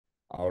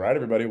All right,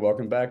 everybody,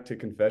 welcome back to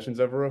Confessions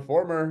of a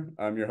Reformer.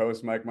 I'm your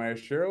host, Mike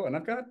Maeshiro, and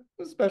I've got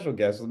a special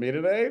guest with me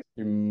today.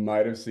 You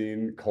might have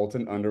seen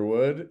Colton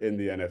Underwood in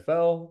the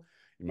NFL.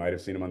 You might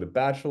have seen him on The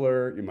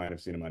Bachelor. You might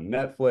have seen him on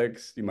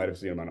Netflix. You might have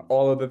seen him on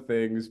all of the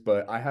things.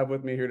 But I have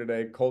with me here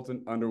today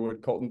Colton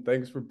Underwood. Colton,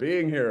 thanks for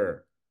being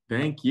here.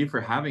 Thank you for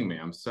having me.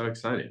 I'm so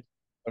excited.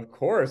 Of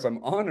course,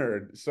 I'm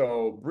honored.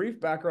 So, brief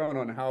background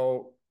on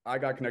how I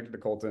got connected to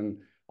Colton.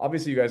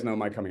 Obviously, you guys know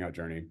my coming out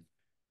journey.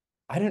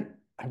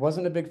 I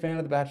wasn't a big fan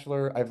of The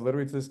Bachelor. I've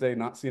literally to this day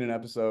not seen an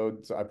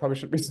episode, so I probably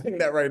shouldn't be saying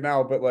that right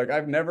now, but like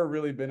I've never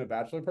really been a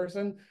Bachelor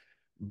person.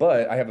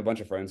 But I have a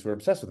bunch of friends who are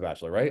obsessed with The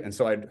Bachelor, right? And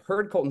so I'd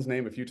heard Colton's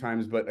name a few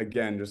times, but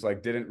again, just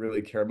like didn't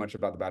really care much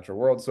about the Bachelor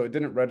world. So it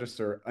didn't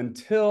register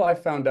until I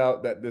found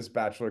out that this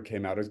Bachelor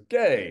came out as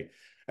gay.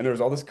 And there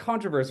was all this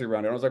controversy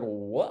around it. I was like,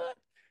 what?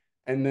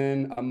 And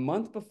then a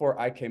month before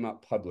I came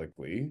out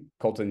publicly,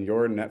 Colton,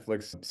 your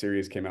Netflix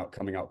series came out,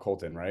 coming out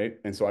Colton, right?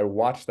 And so I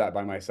watched that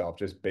by myself,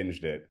 just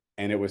binged it.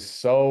 And it was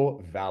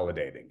so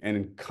validating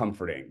and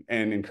comforting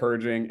and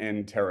encouraging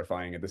and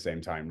terrifying at the same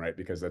time, right?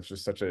 Because that's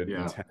just such an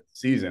Yeah. intense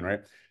season,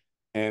 right?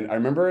 And I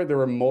remember there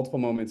were multiple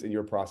moments in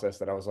your process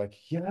that I was like,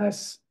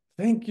 yes,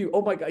 thank you.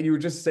 Oh my God, you were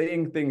just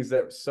saying things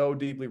that so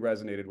deeply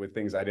resonated with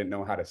things I didn't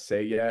know how to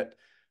say yet.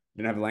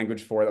 Didn't have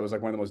language for. That was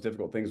like one of the most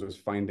difficult things was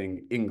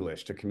finding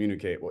English to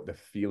communicate what the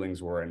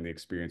feelings were and the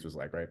experience was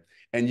like, right?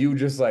 And you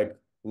just like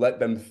let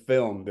them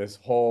film this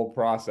whole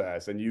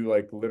process and you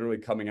like literally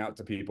coming out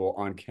to people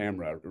on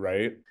camera,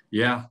 right?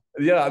 Yeah.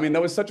 Yeah, I mean,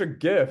 that was such a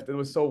gift. It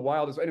was so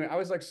wild. So anyway, I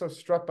was like so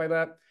struck by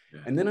that.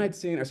 Yeah. And then I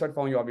started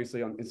following you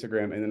obviously on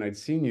Instagram, and then I'd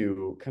seen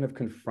you kind of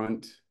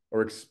confront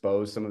or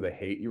expose some of the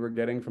hate you were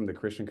getting from the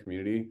Christian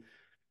community.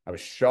 I was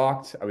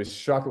shocked. I was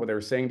shocked at what they were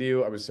saying to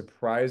you. I was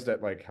surprised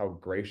at like how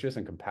gracious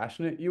and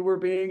compassionate you were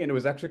being. And it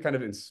was actually kind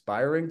of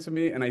inspiring to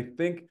me. And I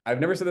think I've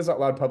never said this out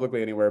loud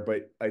publicly anywhere,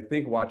 but I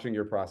think watching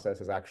your process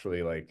has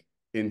actually like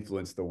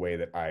influenced the way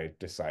that I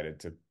decided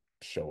to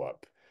show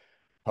up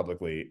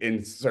publicly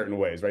in certain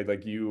ways, right?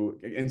 Like you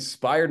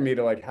inspired me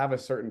to like have a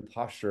certain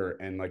posture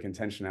and like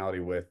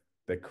intentionality with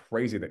the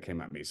crazy that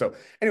came at me. So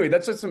anyway,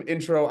 that's just some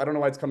intro. I don't know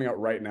why it's coming out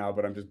right now,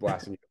 but I'm just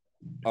blasting you.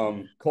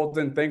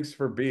 Colton, thanks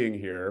for being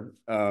here.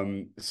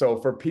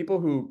 So for people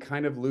who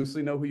kind of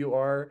loosely know who you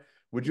are,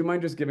 would you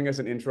mind just giving us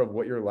an intro of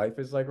what your life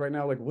is like right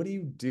now? Like, what do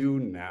you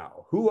do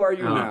now? Who are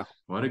you Oh, now?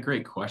 what a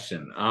great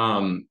question.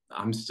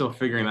 I'm still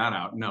figuring that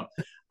out. No,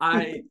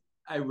 I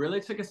I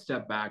really took a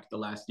step back the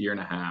last year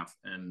and a half,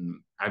 and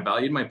I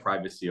valued my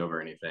privacy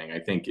over anything. I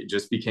think it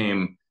just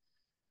became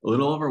a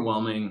little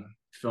overwhelming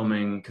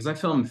filming because I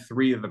filmed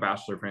three of the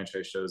Bachelor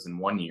franchise shows in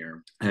 1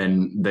 year,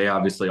 and they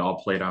obviously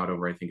all played out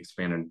over I think a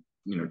span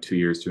of 2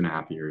 years,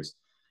 2.5 years,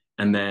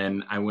 and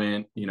then I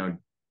went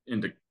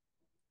into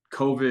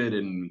COVID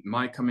and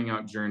my coming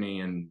out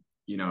journey. And,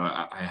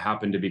 I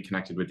happened to be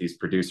connected with these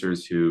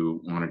producers who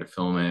wanted to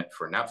film it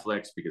for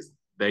Netflix because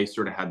they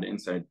sort of had the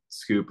inside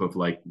scoop of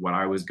like what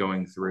I was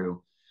going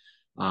through.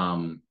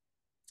 Um,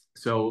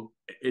 so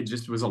it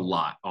just was a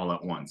lot all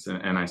at once.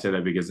 And I say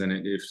that because then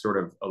it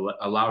sort of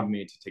allowed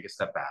me to take a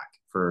step back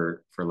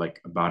for like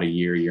about a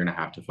year and a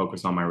half to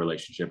focus on my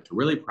relationship, to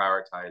really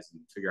prioritize and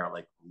figure out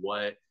like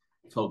what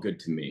felt good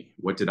to me.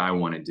 What did I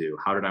want to do?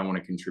 How did I want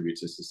to contribute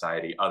to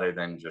society other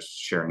than just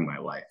sharing my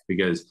life?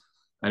 Because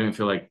I didn't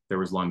feel like there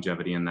was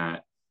longevity in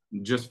that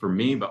just for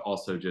me, but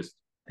also just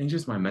I think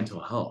just my mental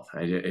health.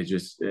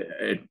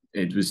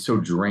 It was so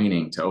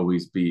draining to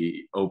always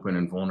be open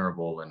and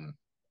vulnerable, and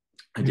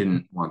I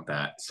didn't want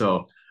that.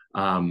 So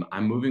I'm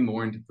moving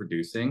more into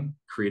producing,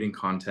 creating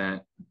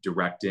content,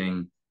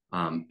 directing,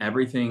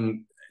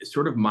 everything.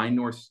 Sort of my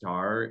North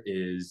Star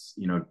is,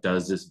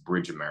 does this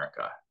bridge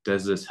America?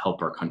 Does this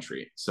help our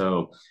country?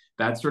 So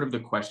that's sort of the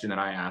question that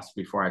I ask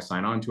before I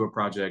sign on to a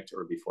project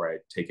or before I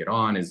take it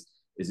on is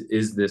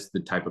this the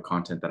type of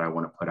content that I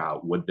want to put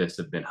out? Would this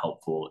have been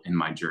helpful in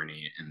my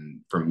journey and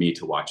for me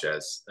to watch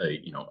as a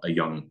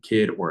young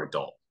kid or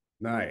adult?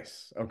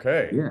 Nice.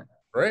 Okay. Yeah.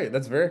 Great.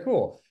 That's very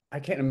cool. I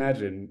can't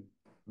imagine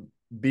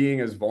being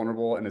as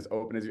vulnerable and as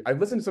open as you. I've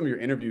listened to some of your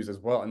interviews as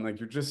well, and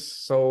like you're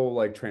just so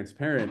like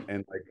transparent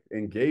and like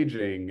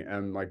engaging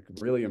and like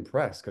really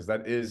impressed because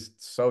that is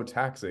so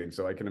taxing.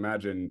 So I can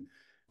imagine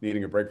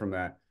needing a break from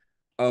that.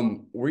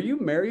 Were you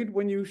married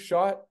when you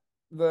shot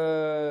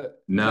the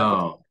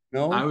Netflix?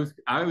 No, I No? was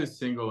I was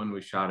single when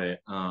we shot it,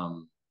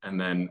 and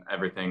then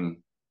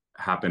everything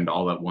happened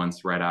all at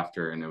once right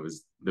after, and it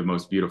was the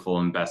most beautiful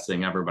and best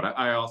thing ever. But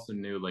I also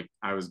knew like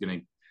I was gonna.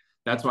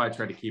 That's why I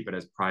tried to keep it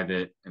as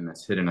private and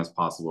as hidden as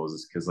possible,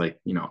 is because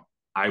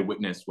I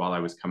witnessed while I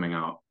was coming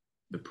out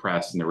the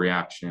press and the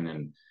reaction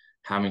and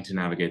having to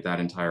navigate that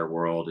entire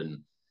world,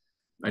 and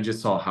I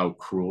just saw how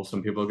cruel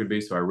some people could be.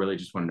 So I really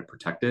just wanted to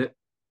protect it,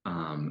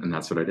 and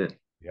that's what I did.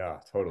 Yeah,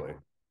 totally.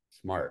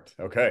 Smart.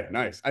 Okay,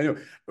 nice. I know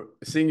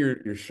seeing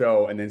your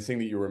show and then seeing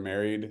that you were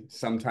married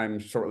sometime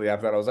shortly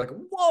after that, I was like,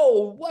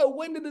 whoa,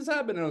 when did this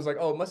happen? And I was like,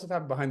 oh, it must have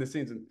happened behind the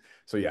scenes. And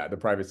so yeah, the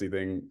privacy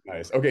thing,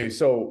 nice. Okay,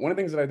 so one of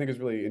the things that I think is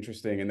really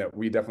interesting and that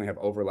we definitely have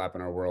overlap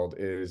in our world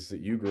is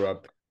that you grew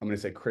up I'm going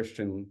to say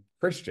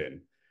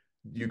Christian.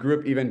 You grew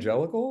up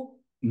evangelical?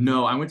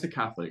 No, I went to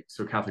Catholic,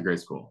 so Catholic grade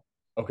school.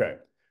 Okay.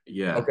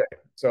 Yeah. Okay.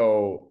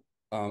 So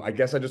I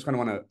guess I just kind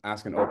of want to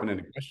ask an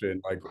open-ended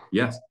question. Like,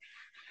 Yes.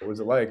 what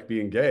was it like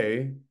being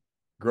gay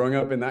growing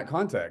up in that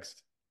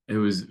context? It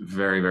was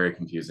very, very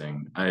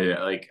confusing.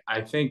 I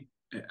think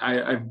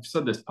I've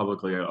said this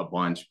publicly a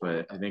bunch,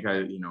 but I think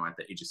at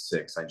the age of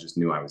 6, I just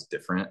knew I was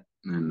different.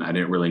 And I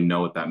didn't really know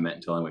what that meant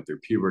until I went through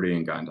puberty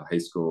and got into high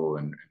school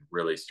and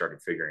really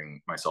started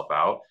figuring myself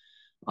out.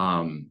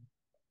 Um,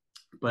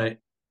 but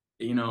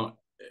you know,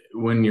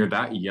 when you're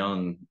that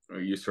young,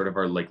 you sort of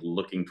are like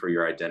looking for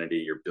your identity,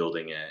 you're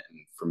building it. And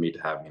for me to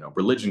have,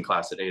 religion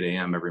class at 8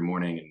 a.m. every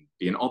morning and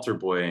be an altar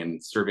boy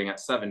and serving at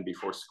 7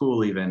 before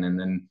school even, and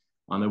then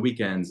on the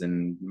weekends,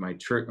 and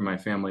my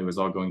family was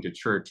all going to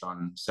church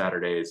on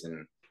Saturdays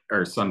and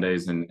or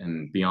Sundays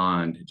and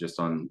beyond, just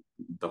on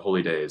the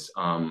holy days.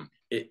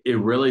 It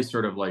really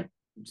sort of like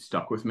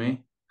stuck with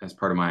me as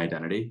part of my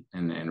identity,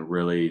 and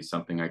really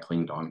something I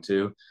clinged on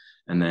to,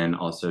 and then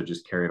also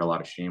just carried a lot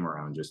of shame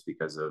around just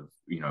because of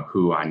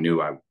who I knew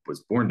I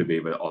was born to be,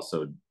 but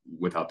also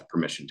without the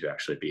permission to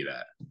actually be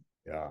that.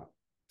 Yeah,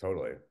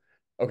 totally.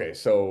 Okay,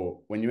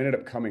 so when you ended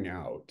up coming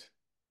out,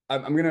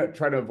 I'm gonna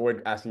try to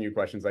avoid asking you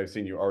questions I've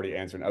seen you already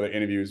answer in other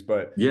interviews,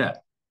 but Yeah.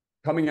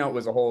 coming out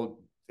was a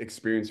whole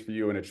experience for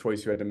you and a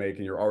choice you had to make,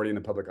 and you're already in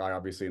the public eye,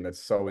 obviously, and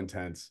that's so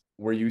intense.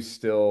 Were you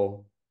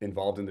still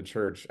involved in the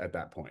church at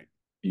that point?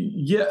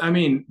 Yeah, I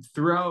mean,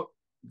 throughout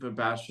the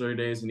bachelor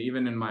days and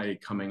even in my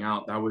coming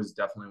out, that was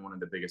definitely one of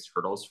the biggest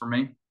hurdles for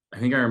me. I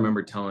think I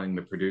remember telling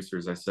the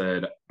producers, I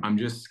said, I'm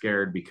just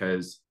scared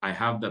because I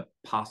have a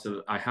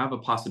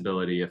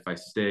possibility if I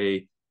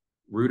stay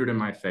rooted in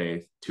my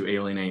faith to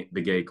alienate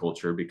the gay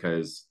culture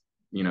because,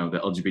 the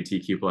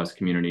LGBTQ plus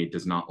community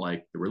does not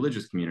like the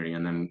religious community,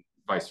 and then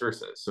vice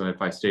versa. So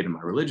if I stayed in my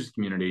religious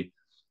community,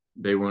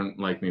 they wouldn't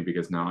like me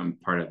because now I'm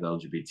part of the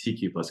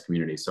LGBTQ plus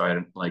community. So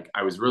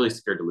I was really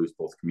scared to lose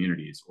both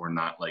communities or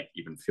not like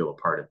even feel a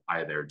part of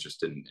either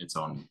just in its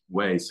own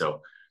way.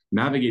 So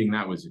navigating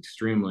that was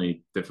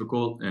extremely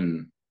difficult.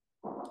 And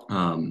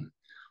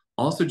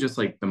also just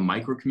like the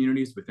micro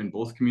communities within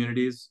both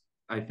communities,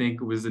 I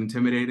think was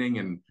intimidating.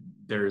 And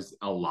there's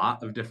a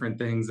lot of different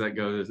things that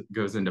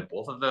goes into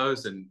both of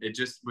those, and it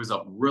just was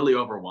really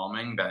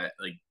overwhelming that,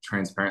 like,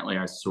 transparently,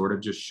 I sort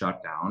of just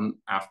shut down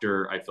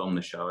after I filmed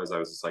the show, as I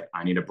was just like,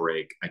 I need a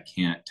break. I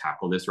can't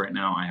tackle this right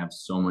now. I have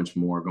so much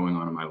more going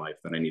on in my life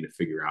that I need to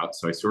figure out.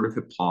 So I sort of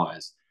hit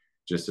pause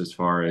just as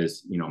far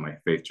as my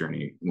faith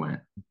journey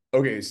went.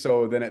 Okay,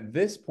 so then at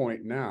this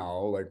point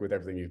now, like with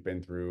everything you've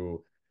been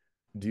through,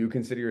 do you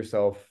consider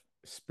yourself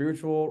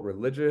spiritual,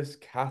 religious,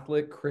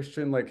 Catholic,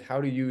 Christian? Like,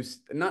 how do you,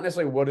 not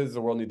necessarily what does the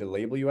world need to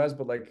label you as,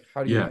 but like,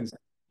 how do you Yeah.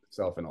 consider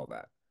yourself and all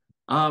that?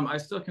 I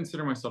still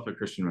consider myself a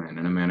Christian man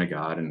and a man of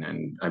God,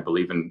 and I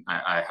believe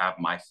I have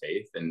my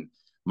faith, and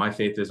my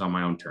faith is on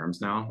my own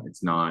terms now.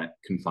 It's not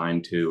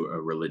confined to a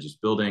religious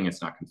building.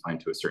 It's not confined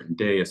to a certain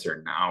day, a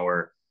certain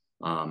hour.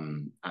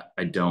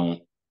 I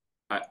don't,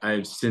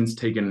 I've since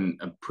taken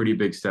a pretty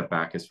big step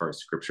back as far as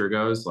scripture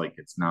goes. Like,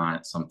 it's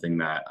not something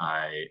that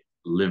I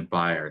live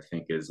by or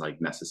think is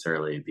like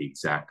necessarily the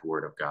exact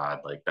word of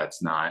God. Like,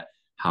 that's not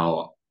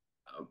how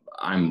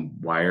I'm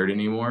wired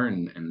anymore,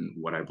 and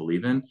what I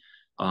believe in.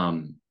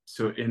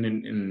 So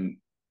in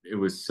it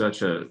was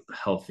such a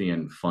healthy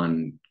and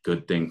fun,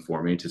 good thing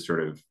for me to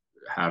sort of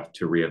have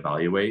to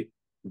reevaluate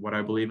what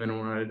I believe in and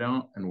what I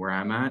don't, and where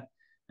I'm at.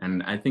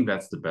 And I think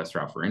that's the best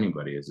route for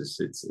anybody. Is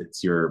just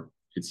it's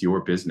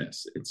your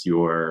business, it's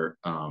your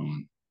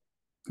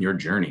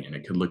journey, and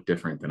it could look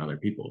different than other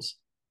people's.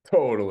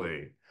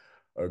 Totally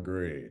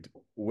agreed.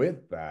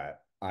 With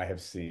that, I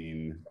have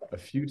seen a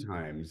few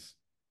times,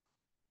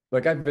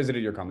 like I've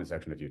visited your comment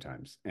section a few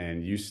times,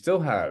 and you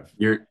still have.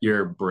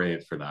 You're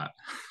brave for that.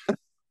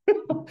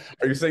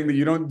 Are you saying that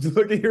you don't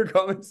look at your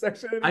comment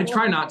section I anymore?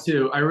 try not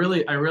to. I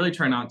really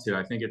try not to.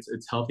 I think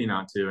it's healthy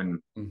not to. And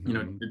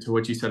Mhm. to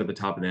what you said at the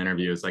top of the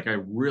interview, is like, I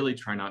really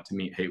try not to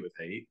meet hate with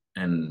hate.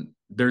 And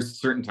there's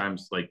certain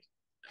times, like,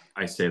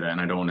 I say that, and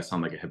I don't want to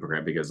sound like a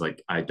hypocrite, because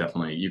like, I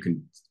definitely, you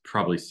can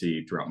probably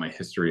see throughout my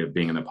history of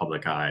being in the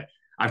public eye,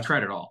 I've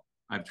tried it all.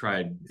 I've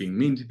tried being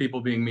mean to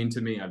people being mean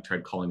to me. I've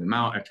tried calling them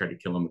out. I've tried to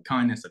kill them with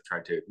kindness. I've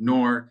tried to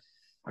ignore.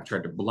 I've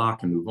tried to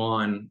block and move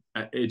on.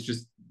 It's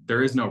just,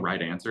 there is no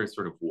right answer. It's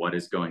sort of what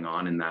is going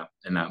on in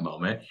that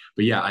moment.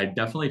 But yeah, I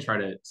definitely try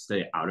to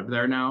stay out of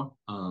there now.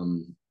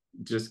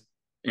 Just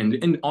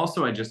and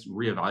also, I just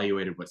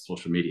reevaluated what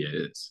social media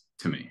is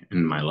to me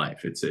in my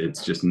life. It's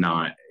just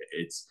not.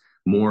 It's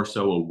more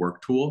so a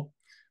work tool.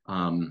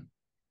 Um,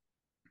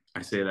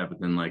 I say that, but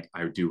then, like,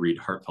 I do read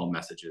heartfelt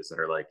messages that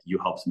are like, "You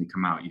helped me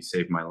come out. You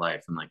saved my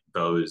life," and like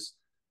those,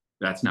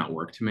 that's not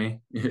work to me.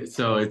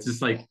 So it's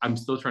just like, I'm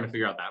still trying to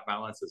figure out that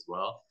balance as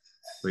well.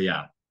 But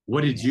yeah,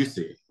 what did you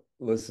see?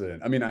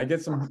 Listen, I mean, I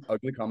get some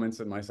ugly comments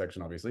in my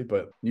section, obviously,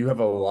 but you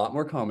have a lot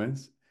more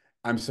comments.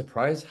 I'm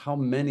surprised how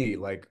many,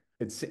 like,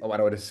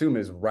 what I would assume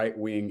is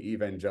right-wing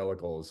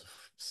evangelicals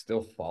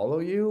still follow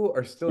you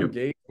or still Yep.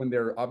 engage. when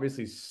they're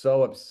obviously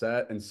so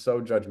upset and so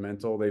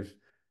judgmental.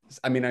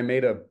 I mean, I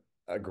made a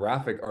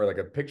graphic or like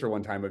a picture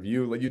one time of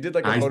you. Like you did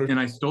like a photo.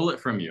 I stole it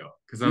from you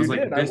because I You was like,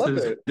 did. I loved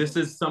it. this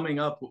is summing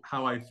up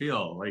how I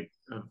feel. Like,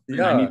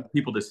 and I Yeah. need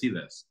people to see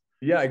this.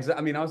 Yeah,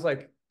 exactly. I mean, I was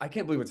like, I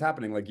can't believe what's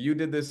happening. Like you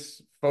did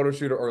this photo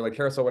shoot or like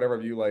carousel, whatever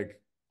of you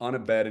like on a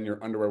bed in your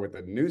underwear with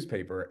a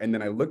newspaper. And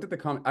then I looked at the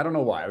comment. I don't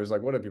know why. I was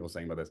like, what are people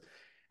saying about this?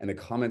 And the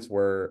comments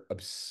were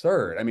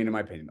absurd. I mean, in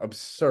my opinion,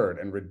 absurd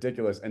and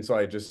ridiculous. And so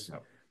I just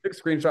took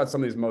screenshots,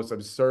 some of these most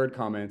absurd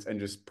comments and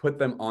just put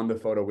them on the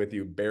photo with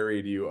you,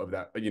 buried you of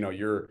that,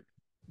 you're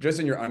just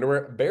in your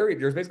underwear, buried.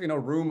 There's basically no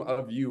room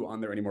of you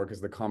on there anymore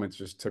because the comments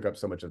just took up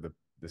so much of the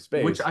Which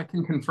space. I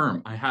can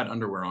confirm. I had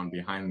underwear on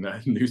behind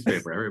the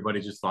newspaper.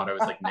 Everybody just thought I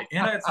was like naked,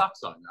 and I had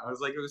socks on. I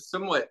was like, it was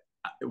somewhat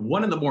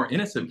one of the more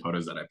innocent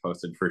photos that I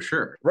posted for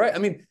sure. Right. I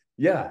mean,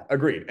 yeah,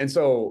 agreed. And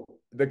so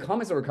the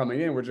comments that were coming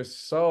in were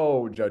just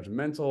so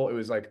judgmental. It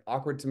was like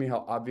awkward to me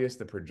how obvious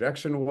the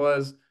projection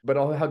was, but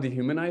all how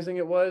dehumanizing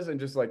it was and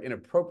just like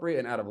inappropriate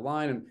and out of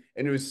line.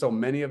 And it was so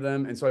many of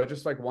them. And so I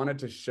just like wanted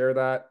to share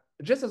that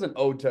just as an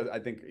ode to, I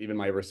think, even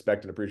my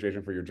respect and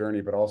appreciation for your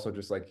journey, but also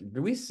just like,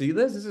 do we see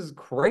this? This is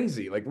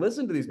crazy. Like,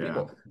 listen to these Yeah.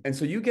 people. And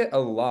so you get a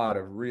lot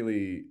of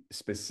really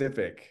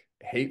specific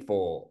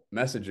hateful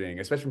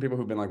messaging, especially from people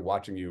who've been like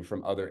watching you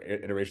from other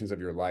iterations of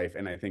your life,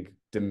 and I think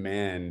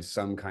demand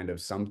some kind of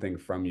something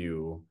from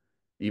you,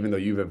 even though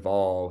you've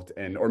evolved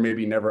and or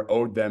maybe never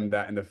owed them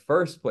that in the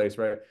first place,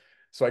 right?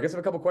 So I guess I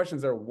have a couple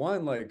questions there.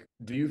 One, like,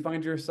 do you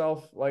find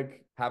yourself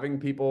like having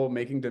people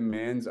making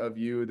demands of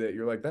you that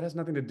you're like, that has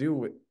nothing to do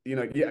with,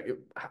 yeah,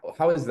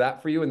 how is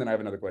that for you? And then I have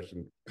another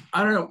question.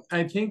 I don't know.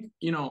 I think,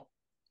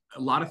 a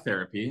lot of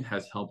therapy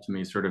has helped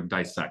me sort of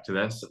dissect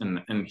this.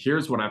 And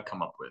here's what I've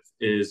come up with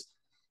is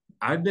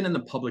I've been in the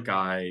public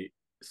eye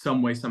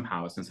some way,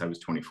 somehow since I was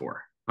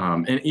 24.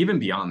 And even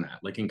beyond that,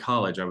 like in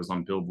college, I was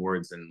on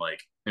billboards and like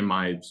in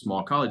my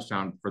small college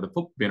town for the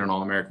football, being an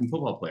All-American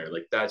football player.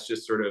 Like that's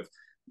just sort of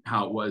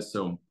how it was.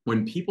 So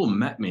when people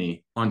met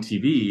me on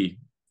TV,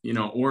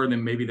 or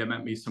then maybe they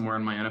met me somewhere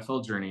in my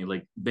NFL journey,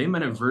 like they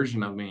met a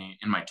version of me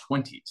in my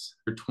 20s.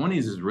 Your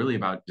 20s is really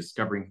about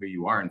discovering who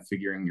you are and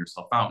figuring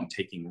yourself out and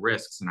taking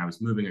risks. And I was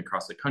moving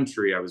across the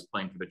country. I was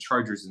playing for the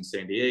Chargers in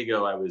San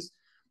Diego.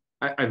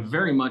 I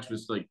very much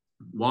was like,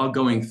 while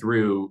going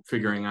through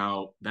figuring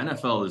out the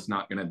NFL is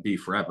not going to be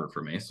forever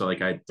for me. So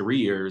like I had 3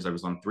 years, I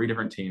was on 3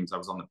 different teams. I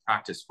was on the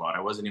practice squad.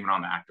 I wasn't even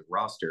on the active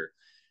roster.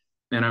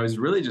 And I was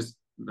really just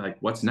like,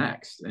 what's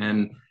next?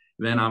 And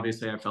then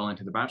obviously I fell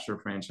into the Bachelor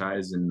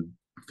franchise and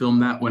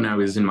filmed that when I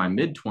was in my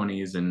mid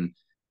 20s. And,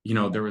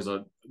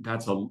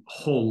 that's a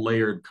whole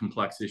layered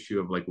complex issue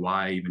of like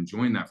why I even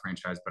joined that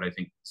franchise. But I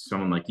think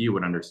someone like you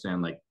would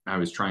understand, like I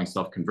was trying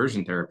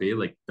self-conversion therapy.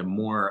 Like the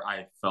more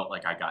I felt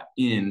like I got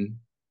in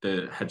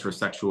the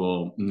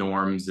heterosexual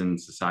norms in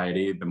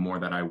society, the more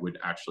that I would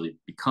actually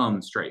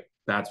become straight.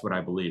 That's what I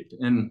believed.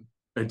 And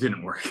it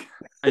didn't work.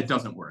 It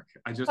doesn't work.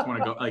 I just want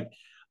to go like,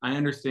 I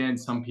understand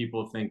some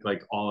people think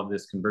like all of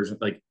this conversion,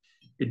 like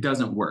it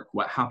doesn't work.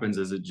 What happens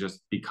is it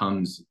just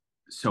becomes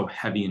so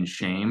heavy in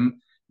shame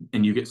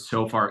and you get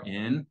so far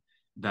in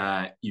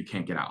that you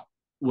can't get out.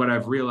 What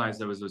I've realized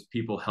that was those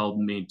people held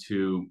me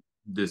to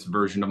this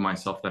version of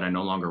myself that I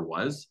no longer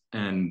was.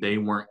 And they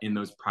weren't in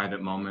those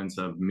private moments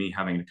of me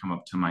having to come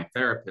up to my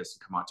therapist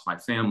and come out to my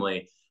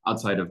family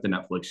outside of the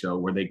Netflix show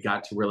where they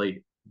got to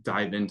really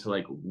dive into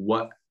like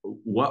what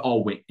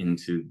all went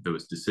into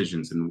those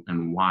decisions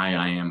and why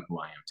I am who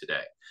I am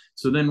today.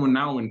 So then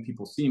when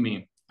people see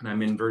me and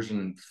I'm in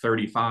version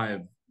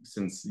 35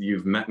 since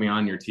you've met me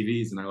on your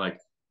TVs and they're like,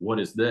 what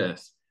is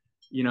this?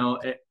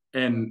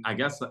 And I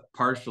guess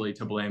partially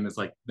to blame is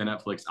like the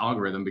Netflix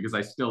algorithm because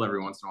I still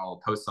every once in a while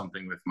will post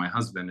something with my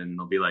husband and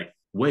they'll be like,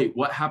 wait,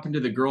 what happened to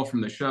the girl from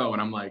the show?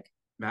 And I'm like,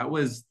 that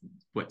was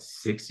what,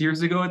 6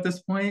 years ago at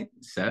this point?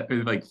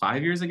 Like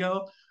 5 years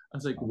ago? I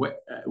was like,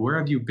 where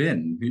have you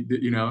been?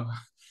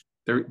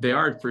 They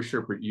are for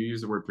sure. You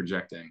use the word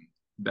projecting.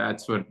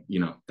 That's what,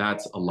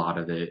 that's a lot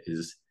of it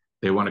is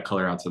they want to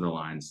color outside the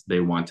lines.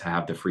 They want to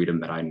have the freedom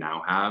that I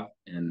now have.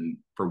 And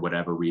for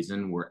whatever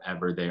reason,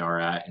 wherever they are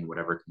at in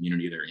whatever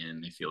community they're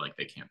in, they feel like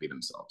they can't be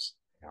themselves.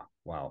 Yeah.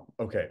 Wow.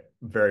 Okay.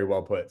 Very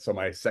well put. So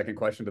my second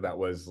question to that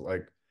was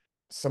like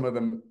some of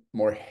them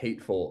more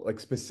hateful,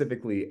 like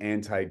specifically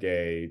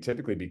anti-gay,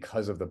 typically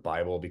because of the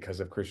Bible,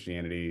 because of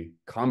Christianity,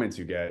 comments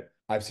you get.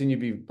 I've seen you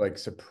be like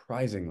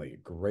surprisingly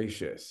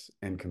gracious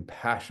and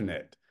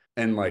compassionate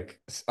and like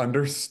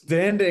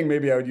understanding,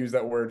 maybe I would use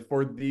that word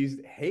for these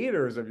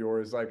haters of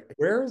yours. Like,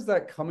 where is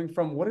that coming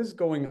from? What is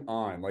going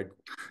on? Like,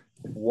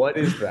 what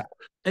is that?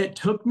 It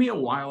took me a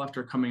while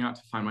after coming out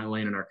to find my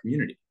lane in our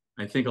community.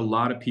 I think a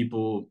lot of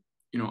people,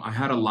 I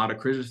had a lot of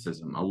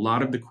criticism. A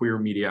lot of the queer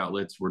media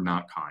outlets were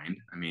not kind.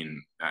 I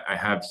mean, I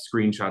have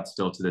screenshots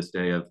still to this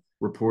day of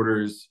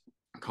reporters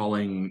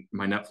calling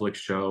my Netflix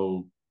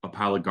show a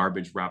pile of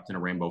garbage wrapped in a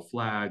rainbow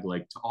flag,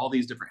 like to all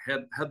these different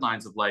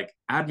headlines of like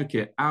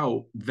advocate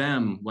out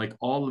them, like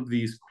all of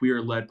these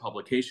queer led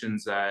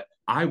publications that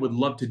I would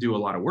love to do a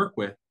lot of work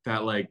with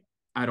that like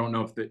I don't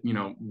know if that,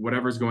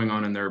 whatever's going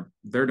on in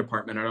their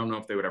department, I don't know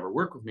if they would ever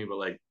work with me, but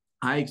like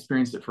I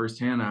experienced it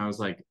firsthand. I was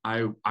like,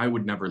 I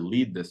would never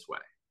lead this way.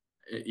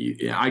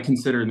 I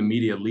consider the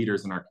media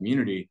leaders in our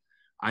community.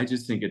 I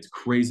just think it's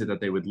crazy that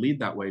they would lead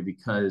that way,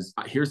 because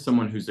here's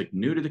someone who's like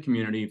new to the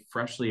community,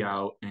 freshly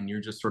out, and you're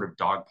just sort of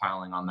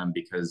dogpiling on them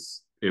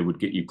because it would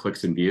get you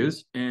clicks and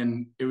views.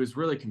 And it was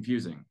really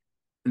confusing.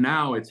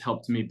 Now it's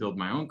helped me build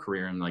my own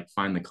career and like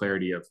find the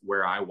clarity of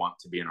where I want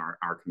to be in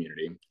our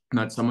community. And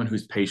that's someone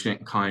who's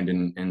patient, kind,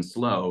 and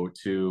slow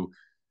to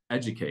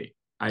educate.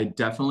 I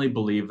definitely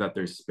believe that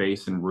there's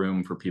space and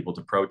room for people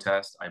to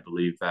protest. I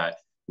believe that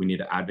we need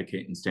to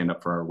advocate and stand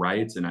up for our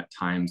rights. And at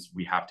times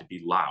we have to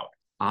be loud.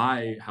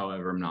 I,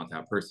 however, am not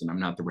that person. I'm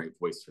not the right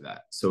voice for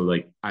that. So,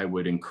 like, I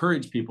would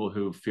encourage people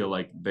who feel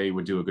like they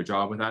would do a good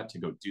job with that to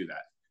go do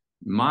that.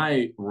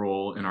 My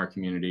role in our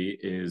community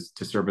is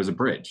to serve as a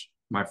bridge.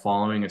 My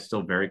following is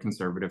still very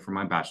conservative from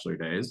my bachelor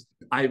days.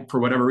 For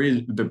whatever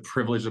reason, the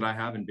privilege that I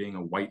have in being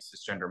a white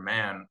cisgender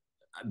man,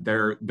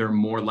 they're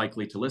more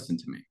likely to listen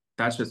to me.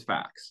 That's just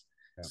facts.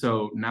 Yeah.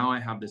 So now I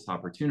have this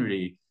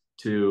opportunity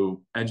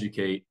to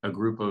educate a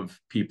group of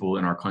people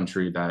in our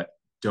country that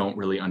don't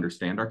really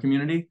understand our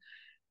community.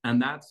 And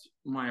that's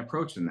my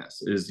approach in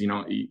this is,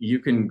 you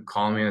can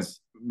call me as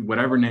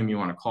whatever name you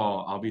want to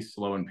call. I'll be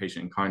slow and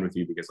patient and kind with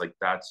you, because like,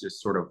 that's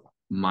just sort of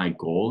my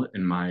goal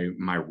and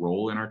my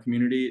role in our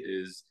community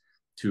is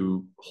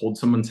to hold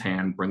someone's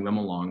hand, bring them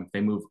along. If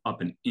they move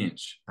up an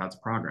inch, that's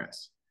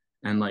progress.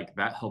 And like,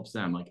 that helps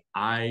them. Like,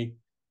 I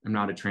am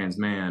not a trans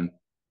man,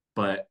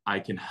 but I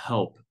can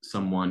help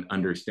someone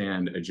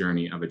understand a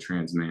journey of a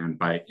trans man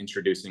by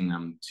introducing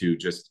them to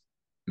just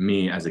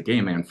me as a gay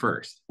man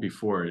first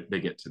before they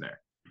get to there.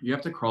 You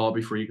have to crawl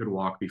before you could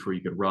walk, before you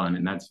could run.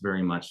 And that's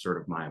very much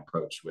sort of my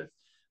approach with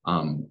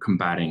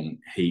combating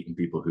hate and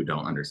people who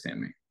don't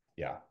understand me.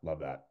 Yeah, love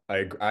that.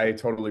 I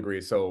totally agree.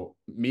 So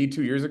me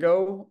 2 years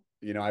ago,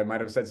 I might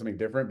have said something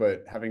different,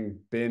 but having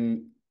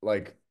been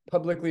like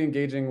publicly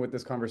engaging with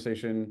this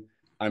conversation,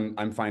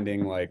 I'm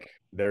finding like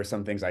there are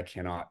some things I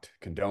cannot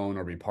condone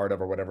or be part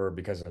of or whatever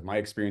because of my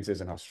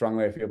experiences and how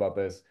strongly I feel about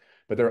this.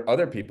 But there are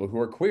other people who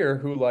are queer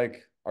who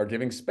like are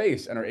giving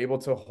space and are able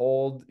to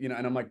hold, and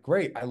I'm like,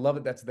 great, I love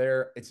it. That's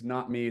there. It's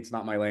not me. It's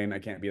not my lane. I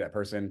can't be that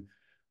person.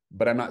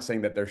 But I'm not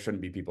saying that there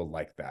shouldn't be people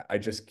like that. I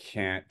just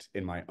can't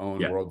in my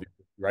own worldview,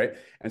 right?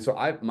 And so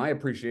my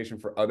appreciation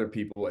for other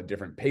people at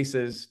different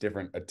paces,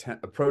 different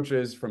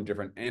approaches from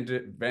different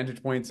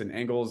vantage points and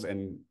angles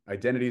and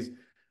identities.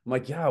 I'm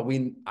like, yeah,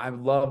 I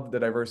love the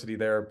diversity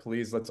there.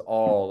 Please, let's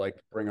all like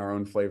bring our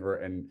own flavor.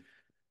 And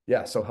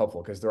yeah, so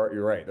helpful because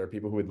you're right. There are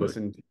people who would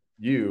listen to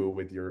you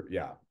with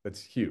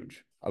that's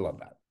huge. I love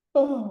that.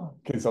 Oh,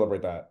 can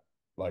celebrate that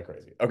like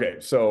crazy. Okay,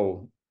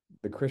 so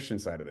the Christian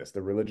side of this,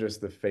 the religious,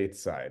 the faith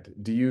side.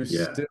 Do you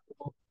still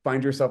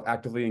find yourself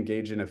actively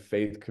engaged in a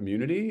faith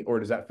community, or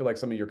does that feel like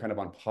something you're kind of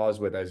on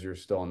pause with as you're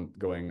still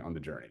going on the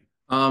journey?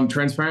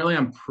 Transparently,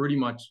 I'm pretty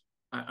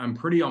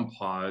on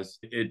pause.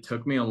 It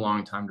took me a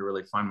long time to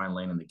really find my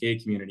lane in the gay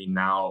community.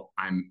 Now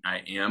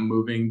I am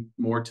moving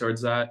more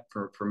towards that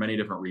for many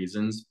different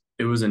reasons.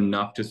 It was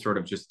enough to sort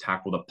of just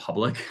tackle the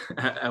public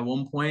at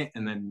one point,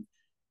 and then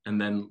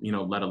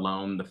let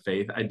alone the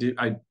faith.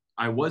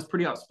 I was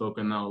pretty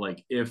outspoken though.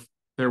 Like if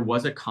there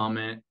was a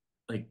comment,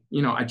 like,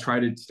 I try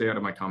to stay out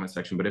of my comment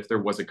section, but if there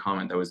was a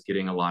comment that was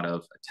getting a lot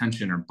of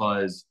attention or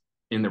buzz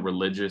in the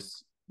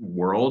religious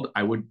world,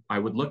 I would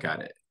look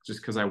at it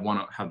just because I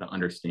want to have the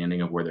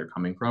understanding of where they're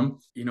coming from.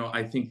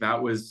 I think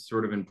that was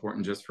sort of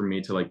important just for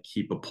me to like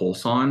keep a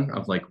pulse on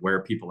of like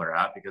where people are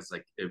at, because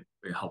like it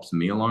helps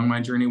me along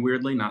my journey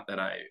weirdly. Not that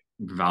I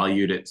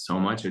valued it so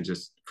much, it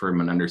just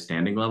from an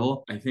understanding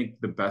level. I think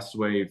the best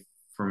way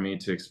for me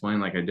to explain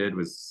like I did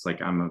was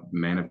like, I'm a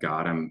man of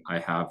God. I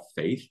have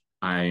faith.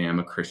 I am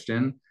a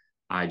Christian.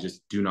 I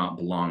just do not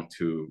belong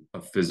to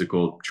a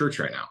physical church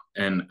right now.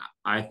 And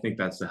I think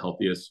that's the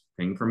healthiest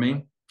thing for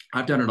me.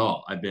 I've done it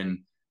all. I've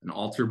been an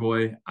altar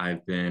boy. I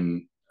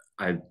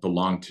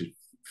belong to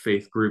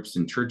faith groups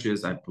and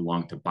churches. I've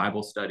belonged to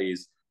Bible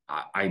studies.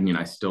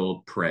 I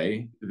still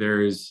pray.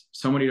 There's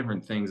so many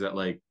different things that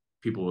like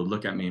people would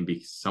look at me and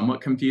be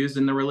somewhat confused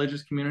in the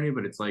religious community,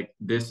 but it's like,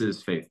 this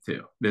is faith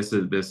too. This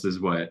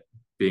is what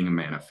being a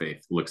man of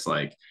faith looks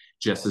like,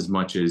 just as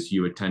much as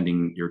you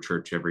attending your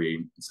church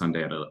every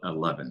Sunday at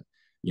 11.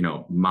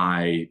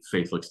 My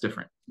faith looks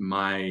different.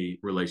 My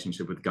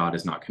relationship with God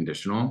is not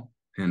conditional,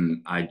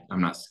 and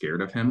I'm not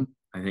scared of him.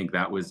 I think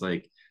that was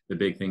like the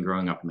big thing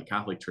growing up in the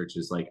Catholic Church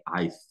is like,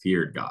 I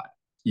feared God.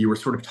 You were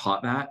sort of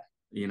taught that,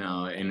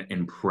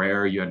 in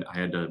prayer, I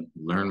had to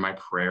learn my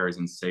prayers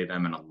and say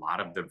them. And a lot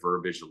of the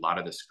verbiage, a lot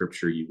of the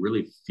scripture, you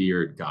really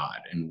feared God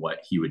and what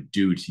he would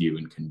do to you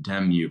and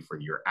condemn you for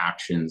your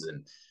actions.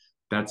 And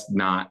that's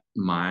not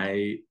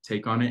my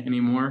take on it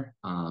anymore.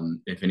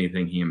 If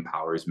anything, he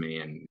empowers me,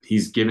 and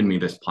he's given me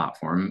this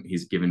platform.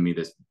 He's given me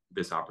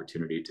this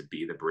opportunity to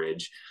be the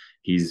bridge.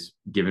 He's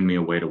given me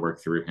a way to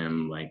work through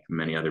him, like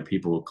many other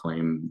people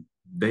claim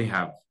they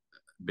have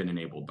been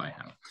enabled by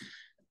him.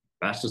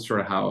 That's just sort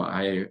of how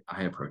I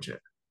approach it.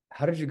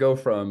 how did you go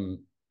from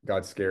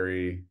God's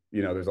scary,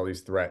 there's all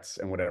these threats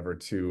and whatever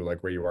to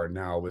like where you are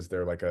now? Was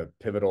there like a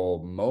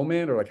pivotal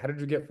moment or like how did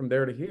you get from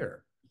there to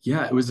here?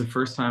 Yeah, it was the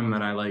first time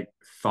that I like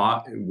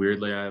thought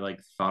weirdly, I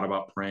like thought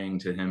about praying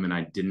to him and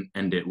I didn't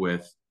end it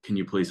with, can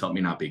you please help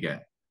me not be gay?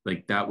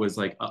 Like that was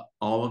like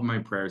all of my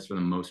prayers for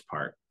the most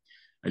part.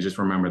 I just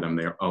remember them.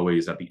 They're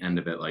always at the end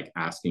of it, like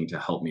asking to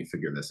help me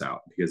figure this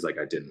out because like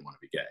I didn't want to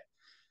be gay.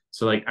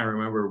 So like I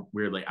remember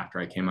weirdly after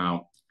I came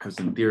out, I was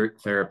in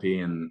therapy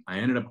and I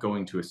ended up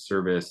going to a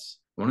service.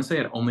 I want to say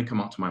I'd only come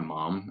out to my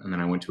mom, and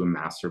then I went to a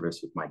mass service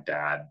with my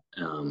dad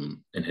and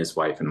his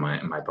wife and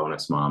my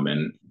bonus mom,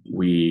 and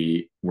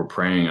we were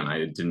praying. And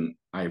I didn't.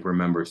 I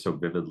remember so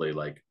vividly,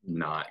 like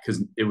not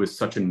because it was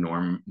such a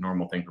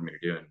normal thing for me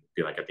to do, and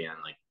be like at the end,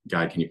 like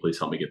God, can you please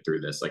help me get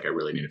through this? Like I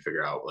really need to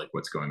figure out like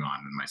what's going on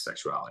in my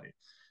sexuality.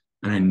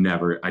 And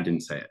I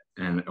didn't say it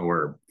and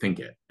or think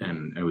it,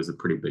 and it was a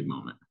pretty big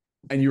moment.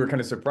 And you were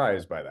kind of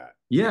surprised by that.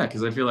 Yeah,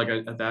 because I feel like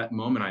at that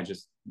moment, I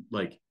just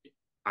like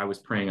I was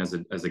praying as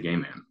a gay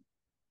man.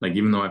 Like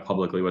even though I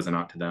publicly wasn't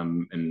out to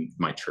them in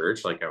my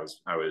church, like it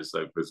was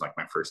like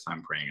my first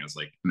time praying as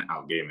like an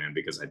out gay man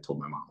because I told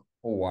my mom.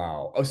 Oh,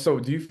 wow. Oh, so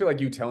do you feel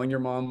like you telling your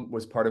mom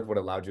was part of what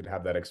allowed you to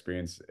have that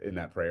experience in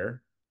that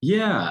prayer?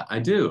 Yeah, I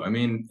do. I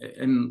mean,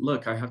 and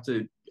look, I have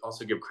to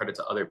also give credit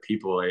to other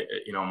people.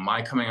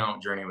 My coming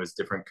out journey was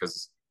different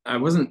because I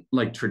wasn't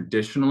like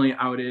traditionally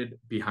outed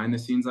behind the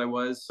scenes. I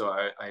was, so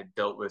I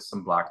dealt with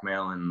some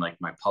blackmail and like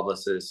my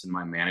publicist and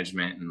my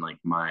management and like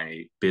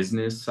my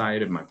business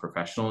side of my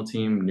professional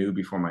team knew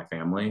before my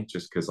family,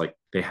 just because like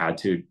they had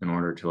to in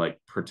order to like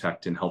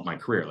protect and help my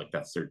career. Like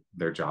that's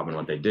their job and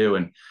what they do.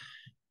 And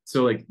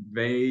so like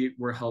they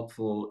were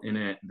helpful in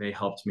it. They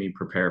helped me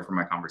prepare for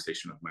my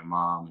conversation with my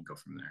mom and go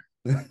from there.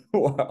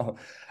 Wow.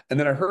 And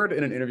then I heard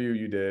in an interview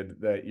you did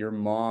that your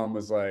mom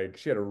was like,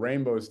 she had a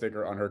rainbow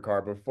sticker on her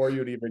car before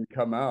you'd even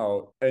come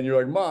out. And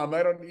you're like, Mom,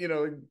 I don't, you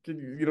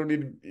don't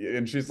need,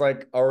 and she's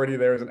like already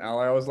there as an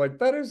ally. I was like,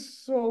 that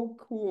is so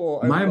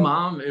cool. I My love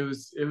mom, it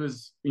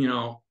was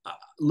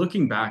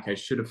looking back, I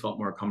should have felt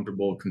more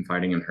comfortable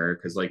confiding in her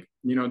because like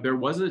there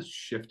was a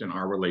shift in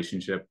our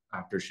relationship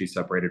after she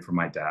separated from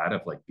my dad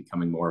of like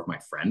becoming more of my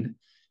friend.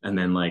 And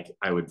then like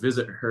I would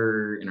visit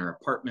her in her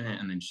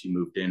apartment, and then she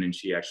moved in and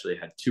she actually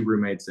had two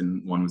roommates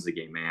and one was a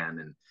gay man.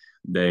 And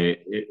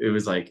it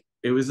was like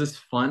it was this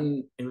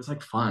fun, it was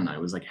like fun. I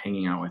was like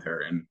hanging out with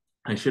her and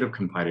I should have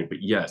confided.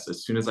 But yes,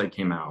 as soon as I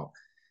came out,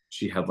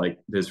 she had like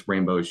this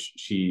rainbow.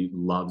 She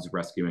loves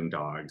rescuing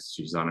dogs.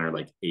 She's on her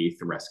like eighth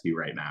rescue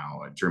right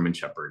now, German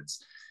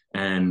Shepherds.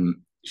 And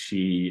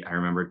I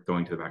remember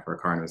going to the back of her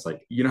car and it was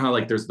like, you know how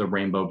like there's the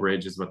rainbow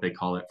bridge is what they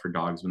call it for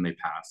dogs when they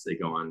pass. They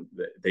go on,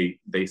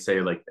 they say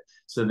like,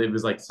 so it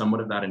was like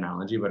somewhat of that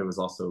analogy, but it was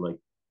also like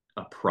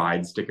a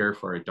pride sticker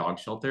for a dog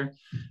shelter.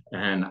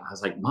 And I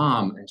was like,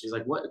 Mom, and she's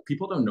like, what?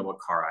 People don't know what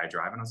car I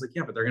drive. And I was like,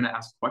 yeah, but they're gonna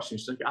ask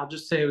questions. She's like, I'll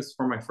just say it was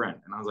for my friend.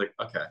 And I was like,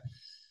 okay.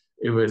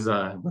 It was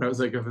but I was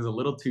like, it was a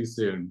little too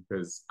soon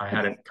because I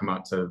hadn't come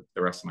out to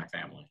the rest of my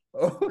family.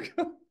 Oh,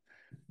 God.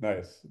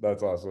 Nice.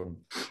 That's awesome.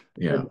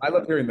 Yeah. And I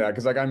love hearing that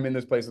because like I'm in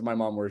this place with my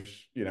mom where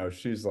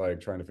she's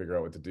like trying to figure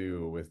out what to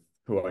do with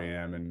who I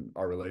am and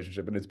our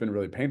relationship, and it's been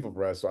really painful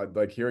for us. So I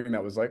like hearing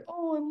that was like,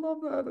 oh, I love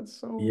that. That's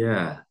so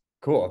Yeah.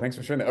 cool. Thanks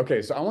for sharing that.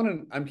 Okay, so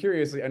I'm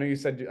curious. I know you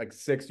said like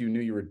six, you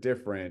knew you were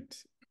different.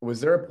 Was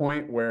there a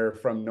point where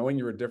from knowing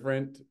you were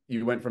different,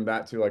 you went from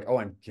that to like, oh,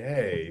 I'm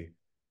gay?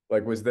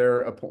 Like, was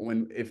there a point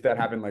when if that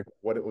happened, like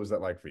what was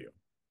that like for you?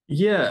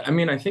 Yeah. I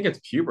mean, I think it's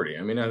puberty.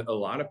 I mean, a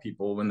lot of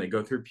people, when they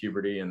go through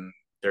puberty and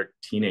they're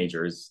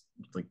teenagers,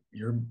 like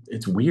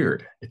it's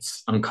weird.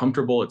 It's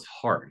uncomfortable. It's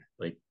hard.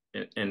 Like,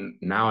 and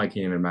now I can't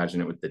even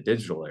imagine it with the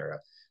digital era.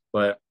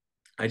 But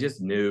I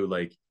just knew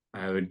like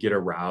I would get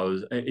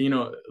aroused.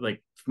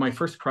 Like my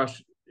first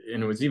crush,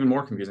 and it was even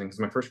more confusing because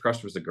my first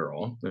crush was a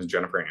girl. It was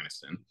Jennifer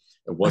Aniston.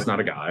 It was not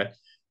a guy.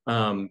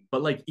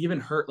 But like even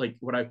her, like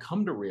what I've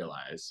come to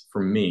realize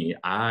for me,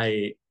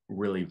 I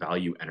really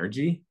value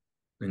energy.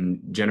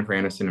 And Jennifer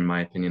Aniston, in my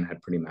opinion, had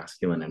pretty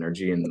masculine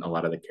energy and a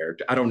lot of the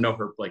character. I don't know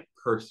her like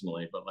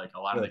personally, but like a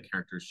lot of the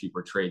characters she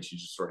portrayed, she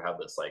just sort of had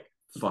this like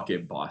fuck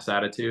it boss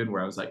attitude where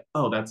I was like,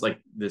 oh, that's like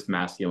this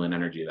masculine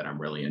energy that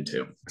I'm really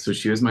into. So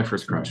she was my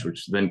first crush,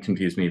 which then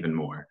confused me even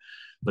more.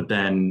 But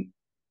then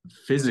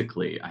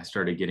physically, I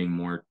started getting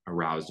more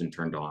aroused and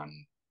turned on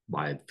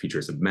by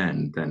features of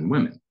men than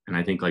women. And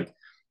I think like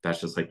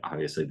that's just like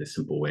obviously the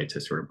simple way to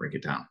sort of break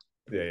it down.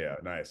 Yeah, yeah,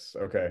 nice.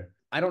 Okay.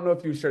 I don't know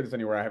if you shared this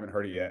anywhere. I haven't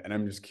heard it yet, and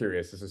I'm just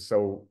curious. This is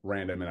so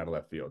random and out of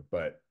left field,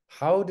 but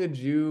how did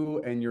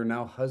you and your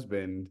now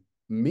husband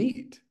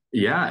meet?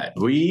 Yeah,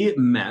 we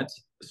met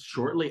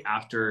shortly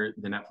after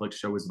the Netflix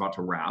show was about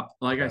to wrap.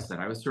 Like I Okay. said,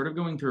 I was sort of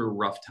going through a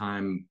rough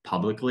time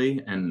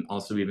publicly and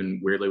also even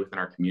weirdly within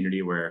our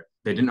community where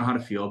they didn't know how to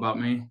feel about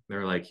me.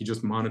 They're like, he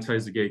just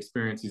monetized the gay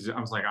experience.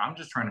 I was like, I'm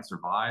just trying to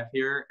survive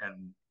here.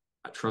 And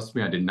trust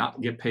me, I did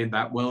not get paid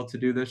that well to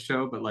do this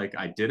show, but like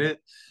I did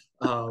it.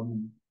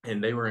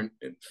 And they were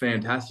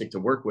fantastic to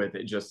work with.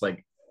 It just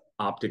like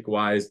optic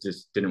wise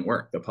just didn't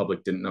work. The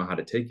public didn't know how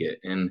to take it.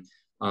 And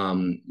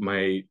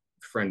My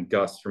friend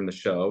Gus from the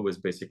show was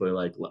basically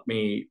like, let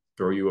me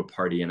throw you a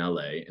party in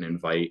LA and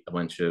invite a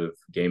bunch of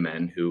gay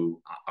men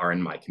who are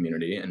in my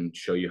community and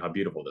show you how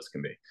beautiful this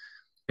can be.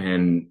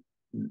 And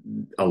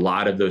a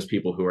lot of those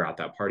people who were at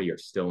that party are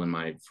still in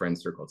my friend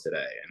circle today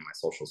and my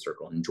social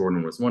circle. And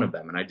Jordan was one of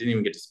them. And I didn't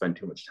even get to spend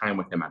too much time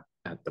with him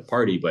at the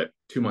party. But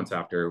 2 months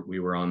after, we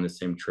were on the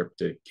same trip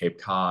to Cape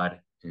Cod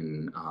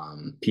in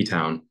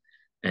P-Town.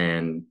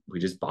 And we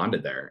just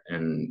bonded there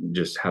and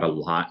just had a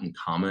lot in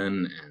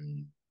common.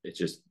 And it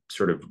just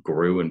sort of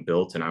grew and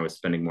built. And I was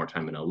spending more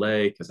time in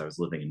LA because I was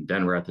living in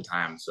Denver at the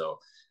time. So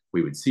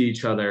we would see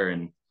each other.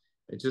 And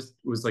it just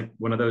was like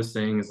one of those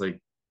things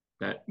like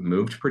that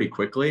moved pretty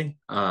quickly,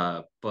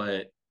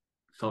 but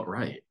felt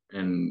right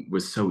and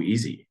was so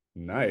easy.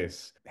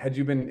 Nice. Had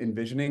you been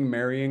envisioning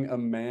marrying a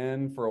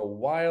man for a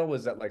while?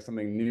 Was that like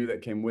something new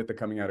that came with the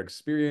coming out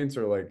experience,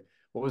 or like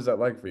what was that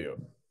like for you?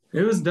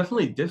 It was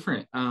definitely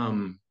different.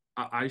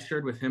 I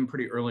shared with him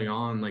pretty early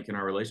on, like in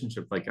our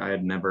relationship, like I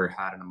had never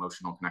had an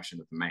emotional connection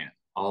with a man.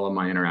 All of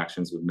my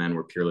interactions with men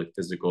were purely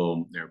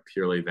physical. They're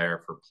purely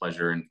there for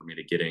pleasure and for me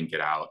to get in,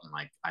 get out. And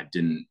like I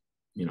didn't,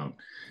 you know,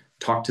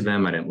 talk to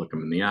them. I didn't look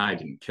them in the eye. I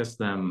didn't kiss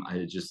them.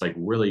 I just like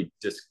really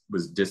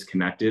was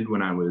disconnected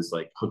when I was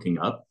like hooking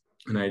up.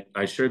 And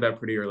I shared that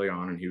pretty early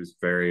on. And he was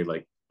very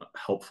like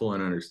helpful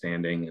and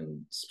understanding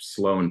and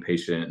slow and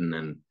patient. And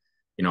then,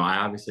 I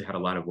obviously had a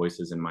lot of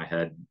voices in my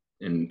head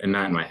and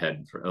not in my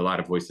head, for a lot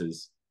of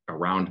voices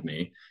around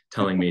me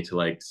telling me to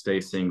like stay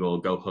single,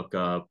 go hook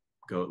up,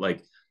 go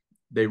like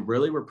they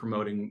really were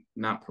promoting,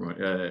 not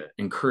promoting,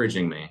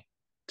 encouraging me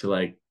to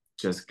like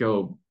just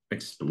go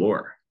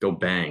explore, go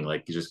bang,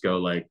 like just go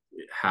like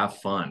have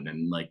fun.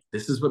 And like,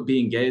 this is what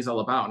being gay is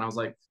all about. And I was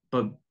like,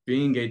 but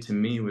being gay to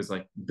me was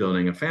like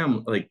building a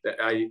family. Like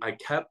I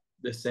kept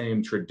the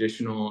same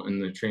traditional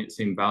and the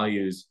same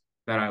values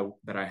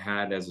that I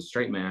had as a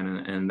straight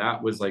man. And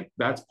that was like,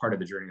 that's part of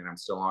the journey that I'm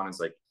still on, is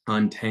like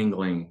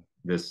untangling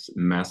this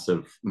mess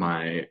of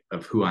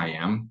who I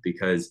am,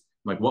 because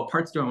like, what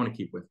parts do I want to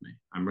keep with me?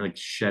 I'm like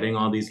shedding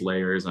all these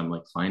layers. I'm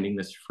like finding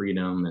this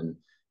freedom and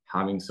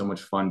having so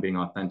much fun being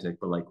authentic,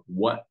 but like,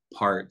 what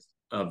part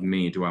of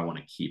me do I want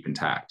to keep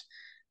intact?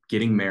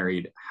 Getting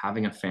married,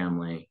 having a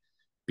family,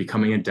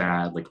 becoming a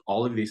dad, like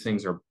all of these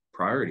things are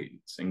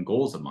priorities and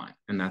goals of mine.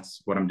 And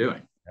that's what I'm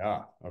doing.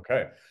 Yeah.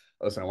 Okay.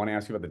 Listen, I want to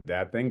ask you about the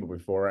dad thing, but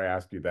before I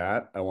ask you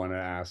that, I want to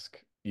ask,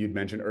 you'd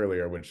mentioned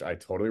earlier, which I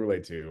totally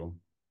relate to.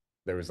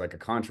 There was like a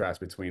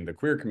contrast between the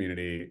queer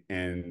community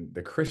and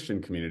the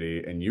Christian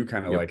community, and you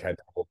kind of Yep. like had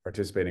trouble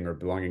participating or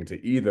belonging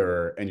to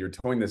either. And you're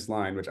towing this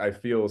line, which I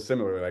feel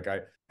similarly, like I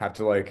have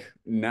to like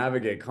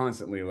navigate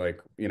constantly, like,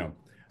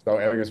 so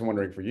I guess I'm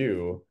wondering for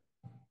you,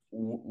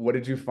 what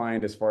did you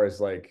find as far as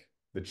like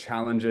the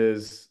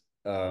challenges,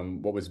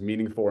 what was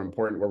meaningful or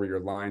important, what were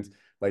your lines,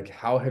 like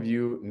how have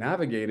you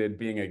navigated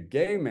being a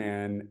gay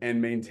man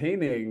and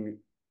maintaining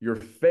your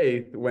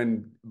faith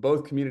when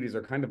both communities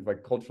are kind of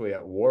like culturally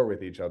at war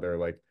with each other?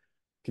 Like,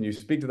 can you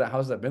speak to that?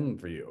 How's that been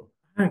for you?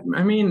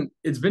 I mean,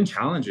 it's been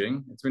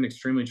challenging. It's been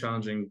extremely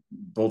challenging,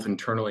 both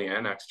internally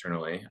and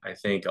externally. I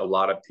think a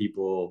lot of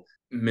people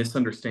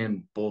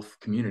misunderstand both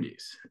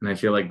communities. And I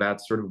feel like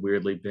that's sort of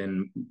weirdly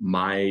been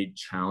my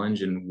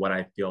challenge. And what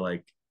I feel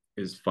like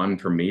is fun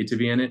for me to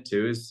be in it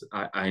too is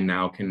I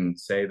now can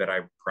say that I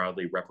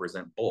proudly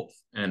represent both.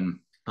 And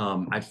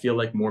I feel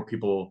like more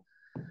people,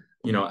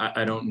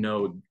 I don't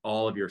know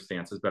all of your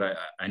stances, but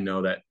I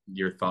know that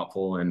you're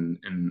thoughtful and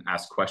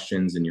ask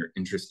questions and you're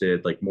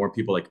interested. Like, more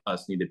people like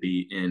us need to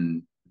be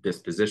in this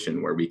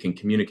position where we can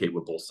communicate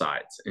with both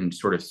sides and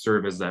sort of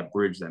serve as that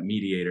bridge, that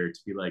mediator, to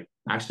be like,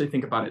 actually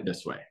think about it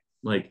this way.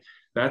 Like,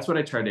 that's what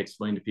I try to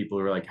explain to people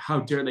who are like, how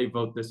dare they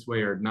vote this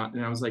way or not?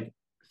 And I was like,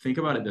 think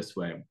about it this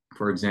way.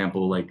 For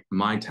example, like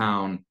my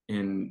town,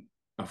 in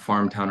a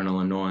farm town in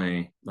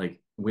Illinois, like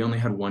we only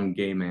had one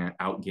gay man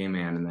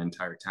in the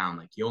entire town.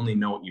 Like, you only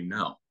know what you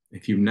know.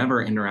 If you've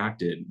never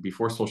interacted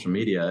before social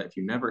media, if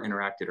you never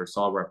interacted or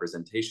saw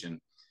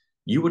representation,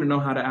 you wouldn't know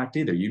how to act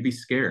either. You'd be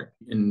scared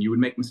and you would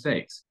make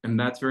mistakes. And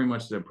that's very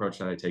much the approach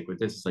that I take with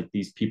this. It's like,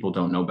 these people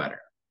don't know better.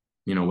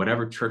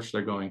 Whatever church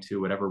they're going to,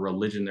 whatever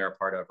religion they're a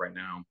part of right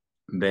now,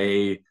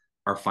 they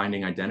are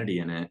finding identity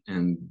in it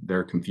and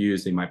they're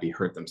confused. They might be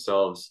hurt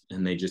themselves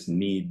and they just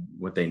need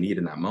what they need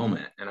in that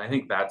moment. And I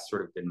think that's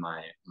sort of been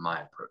my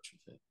approach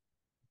with it.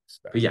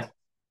 But yeah,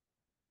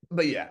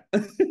 But yeah.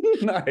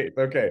 Nice.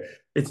 Okay.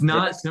 it's When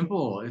not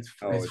simple. It's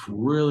oh, it's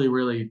really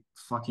really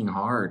fucking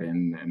hard,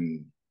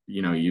 and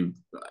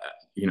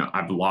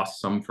I've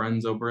lost some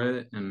friends over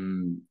it,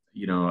 and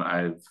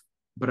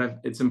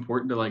it's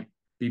important to like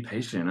be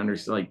patient,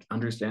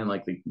 understand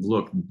like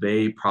look,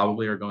 they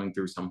probably are going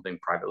through something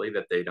privately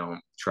that they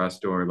don't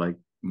trust or like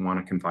want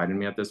to confide in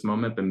me at this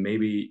moment, but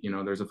maybe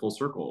there's a full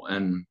circle.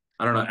 And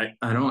I don't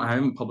know, I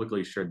haven't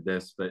publicly shared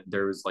this, but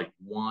there was like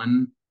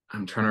one,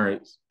 I'm trying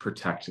to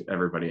protect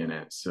everybody in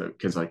it. So,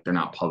 because like they're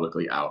not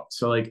publicly out.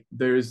 So, like,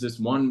 there's this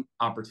one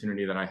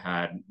opportunity that I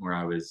had where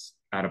I was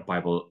at a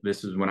Bible.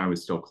 This is when I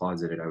was still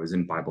closeted. I was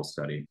in Bible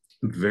study,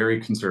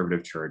 very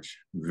conservative church,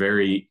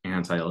 very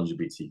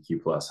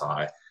anti-LGBTQ plus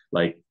high.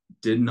 Like,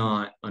 did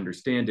not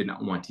understand, did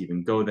not want to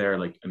even go there.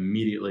 Like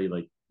immediately,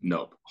 like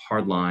nope,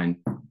 hard line,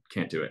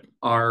 can't do it.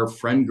 Our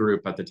friend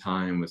group at the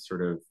time was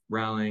sort of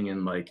rallying,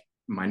 and like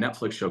my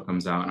Netflix show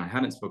comes out, and I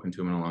hadn't spoken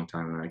to him in a long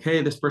time. And they're like,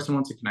 hey, this person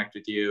wants to connect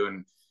with you, and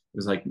it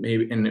was like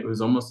maybe, and it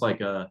was almost like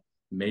a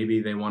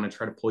maybe they want to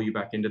try to pull you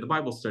back into the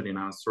Bible study. And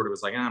I was sort of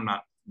was like, I'm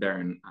not there.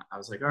 And I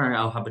was like, all right,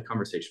 I'll have the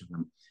conversation with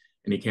him.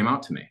 And he came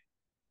out to me.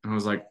 And I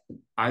was like,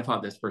 I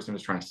thought this person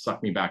was trying to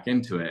suck me back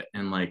into it.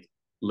 And like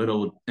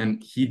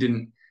and he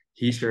didn't,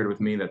 he shared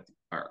with me that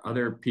our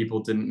other people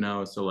didn't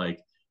know. So like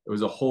it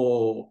was a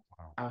whole,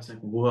 I was like,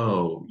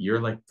 whoa, you're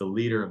like the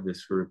leader of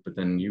this group, but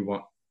then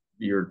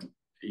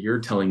you're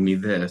telling me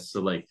this.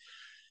 So like,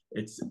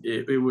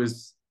 it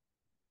was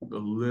a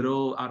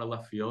little out of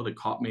left field. It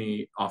caught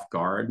me off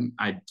guard.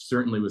 I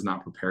certainly was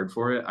not prepared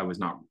for it. I was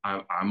not.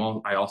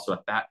 I also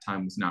at that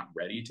time was not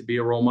ready to be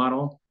a role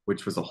model,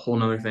 which was a whole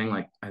nother thing.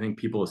 Like I think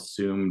people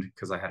assumed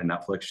because I had a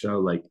Netflix show,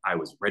 like I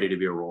was ready to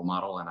be a role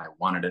model, and I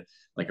wanted to.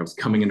 Like I was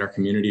coming into our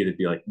community to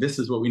be like, this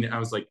is what we need. I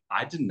was like,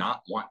 I did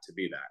not want to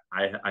be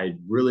that. I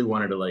really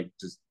wanted to like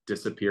just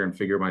disappear and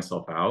figure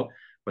myself out.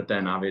 But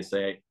then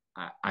obviously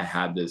I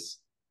had this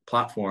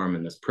platform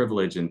and this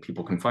privilege and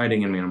people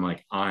confiding in me, and I'm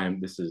like,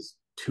 this is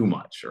too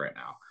much right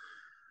now.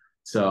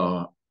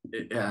 So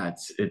yeah,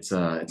 it's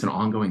an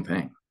ongoing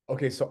thing.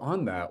 Okay, so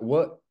on that,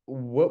 what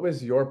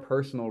was your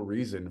personal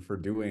reason for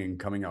doing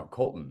coming out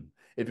Colton?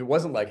 If it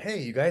wasn't like, hey,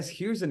 you guys,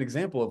 here's an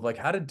example of like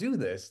how to do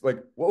this,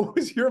 like what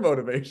was your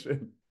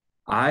motivation?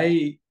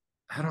 I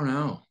I don't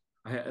know.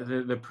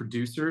 The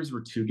producers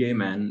were two gay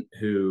men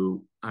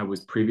who I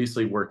was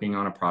previously working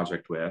on a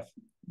project with.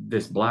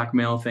 This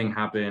blackmail thing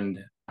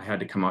happened. I had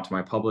to come out to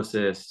my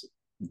publicist.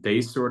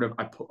 They sort of,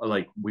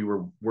 like we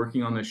were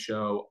working on this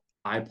show.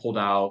 I pulled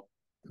out.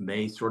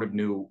 They sort of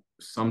knew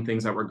some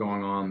things that were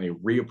going on. They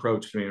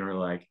reapproached me and were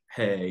like,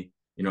 "Hey,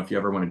 if you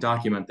ever want to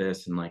document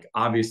this," and like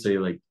obviously,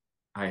 like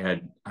I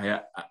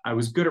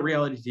was good at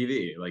reality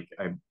TV. Like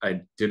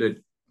I did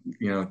it,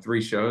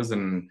 3 shows,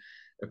 and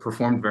it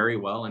performed very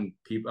well, and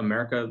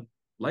America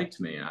liked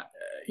me,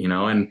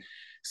 and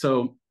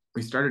so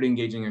we started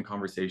engaging in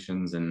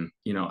conversations, and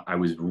I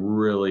was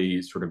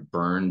really sort of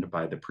burned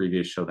by the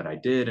previous show that I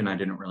did, and I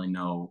didn't really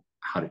know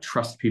how to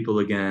trust people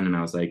again, and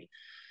I was like,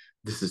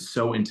 this is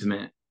so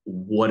intimate.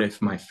 What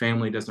if my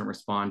family doesn't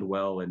respond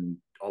well, and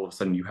all of a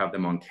sudden you have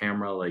them on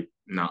camera like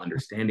not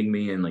understanding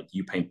me, and like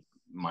you paint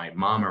my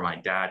mom or my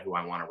dad, who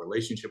I want a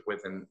relationship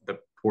with, in the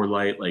poor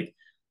light. Like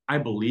I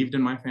believed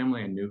in my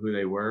family, I knew who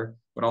they were,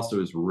 but also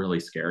it was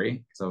really scary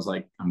because I was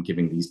like, I'm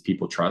giving these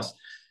people trust.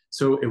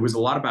 So it was a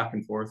lot of back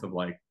and forth of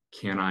like,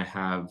 can I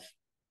have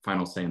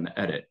final say in the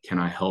edit? Can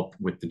I help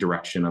with the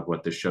direction of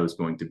what the show is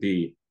going to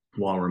be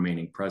while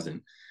remaining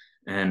present?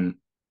 And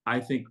I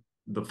think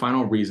the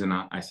final reason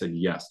I said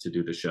yes to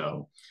do the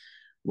show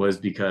was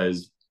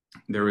because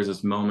there was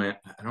this moment,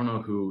 I don't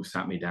know who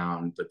sat me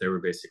down, but they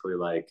were basically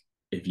like,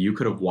 if you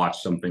could have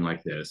watched something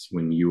like this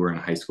when you were in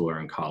high school or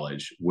in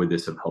college, would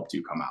this have helped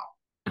you come out?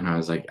 And I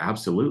was like,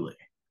 absolutely.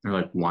 They're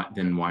like,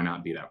 why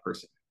not be that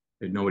person?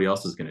 If nobody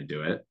else is going to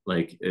do it.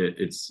 Like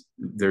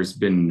there's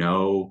been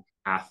no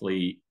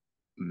athlete,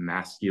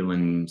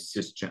 masculine,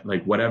 cisgender,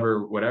 like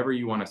whatever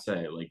you want to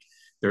say. Like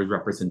there's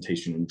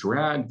representation in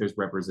drag, there's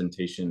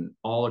representation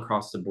all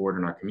across the board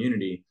in our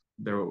community.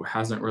 There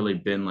hasn't really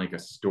been like a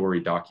story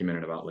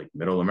documented about like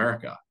middle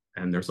America.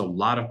 And there's a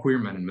lot of queer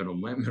men in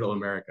middle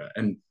America.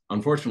 And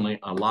unfortunately,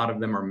 a lot of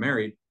them are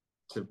married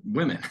to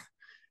women.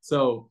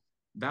 So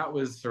that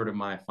was sort of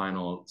my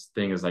final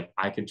thing, is like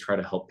I could try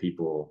to help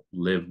people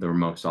live their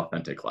most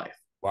authentic life.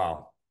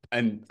 Wow.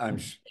 And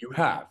you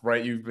have,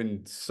 right? You've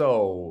been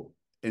so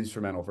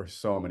instrumental for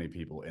so many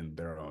people in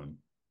their own,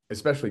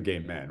 especially gay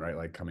men, right?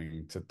 Like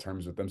coming to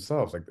terms with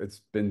themselves. Like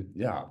it's been,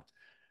 yeah.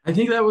 I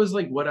think that was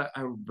like what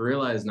I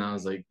realized now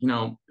is like,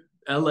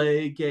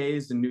 LA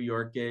gays and New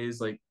York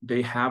gays, like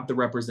they have the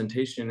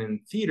representation in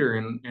theater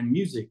and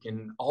music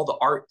and all the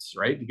arts,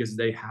 right? Because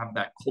they have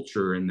that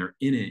culture and they're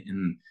in it.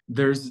 And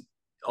there's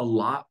a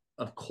lot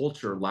of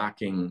culture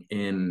lacking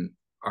in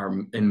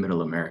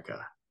middle America.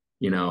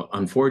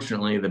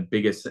 Unfortunately,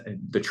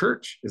 the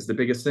church is the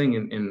biggest thing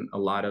in a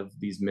lot of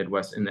these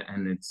Midwest,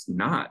 and it's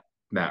not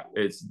that.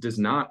 It does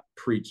not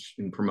preach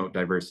and promote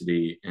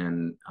diversity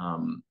and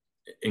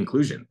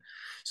inclusion.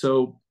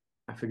 So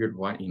I figured,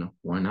 why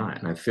not?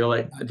 And I feel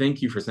like,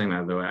 thank you for saying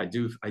that, though. I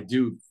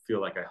do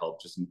feel like I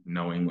help just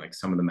knowing like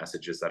some of the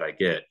messages that I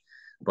get,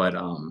 but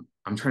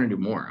I'm trying to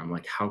do more. I'm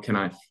like, how can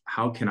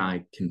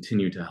I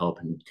continue to help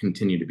and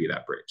continue to be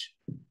that bridge?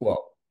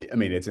 Well, I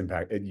mean, it's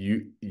impacted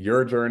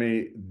your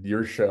journey,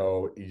 your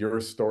show,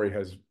 your story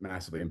has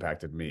massively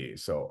impacted me.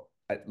 So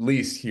at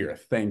least here,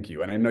 thank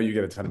you. And I know you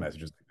get a ton of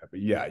messages like that,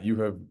 but yeah,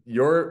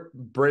 your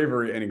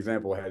bravery and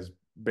example has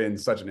been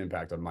such an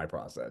impact on my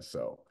process.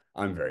 So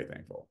I'm very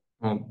thankful.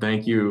 Well,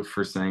 thank you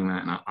for saying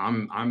that,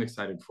 and I'm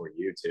excited for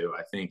you too.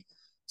 I think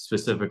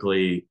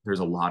specifically, there's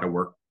a lot of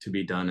work to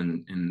be done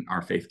in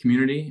our faith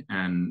community,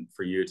 and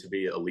for you to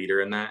be a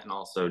leader in that, and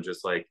also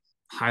just like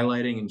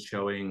highlighting and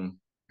showing,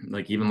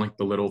 like even like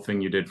the little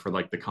thing you did for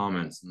like the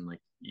comments, and like,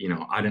 you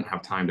know, I didn't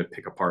have time to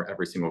pick apart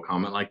every single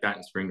comment like that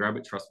and screen grab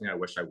it. Trust me, I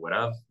wish I would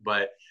have.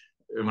 But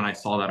when I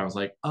saw that, I was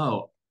like,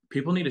 oh,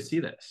 people need to see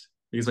this,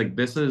 because like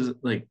this is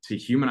like to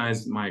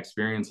humanize my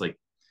experience. Like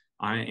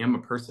I am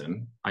a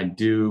person. I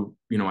do,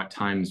 you know, at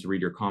times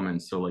read your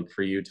comments. So like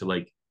for you to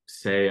like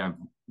say, I've,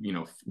 you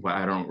know, well,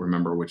 I don't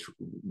remember which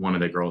one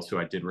of the girls who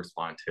I did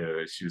respond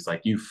to, she was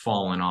like, you've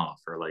fallen off,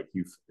 or like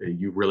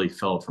you really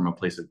fell from a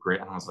place of grit.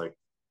 And I was like,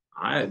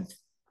 I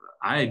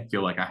I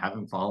feel like I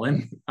haven't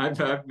fallen. I've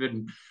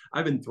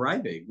been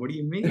thriving. What do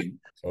you mean?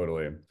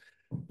 Totally.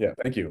 Yeah,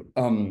 thank you.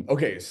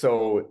 Okay,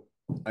 so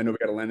I know we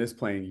got to land this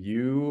plane.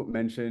 You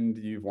mentioned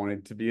you've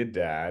wanted to be a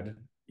dad.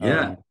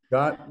 Yeah.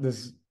 Got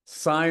this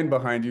sign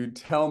behind you.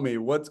 Tell me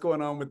what's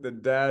going on with the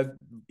dad,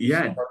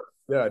 Yeah.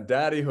 yeah,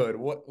 daddyhood.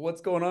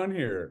 What's going on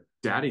here?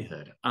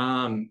 Daddyhood.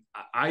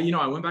 You know,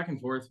 I went back and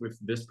forth with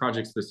this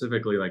project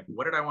specifically. Like,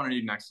 what did I want to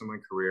do next in my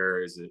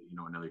career? Is it, you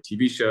know, another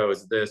TV show?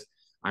 Is it this?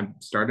 I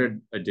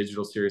started a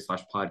digital series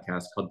slash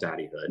podcast called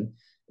Daddyhood,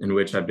 in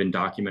which I've been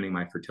documenting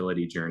my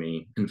fertility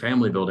journey and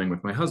family building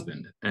with my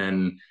husband.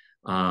 And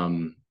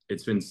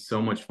it's been so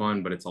much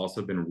fun, but it's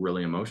also been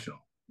really emotional.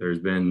 There's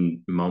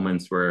been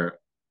moments where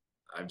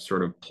I've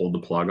sort of pulled the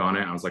plug on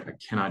it. I was like, I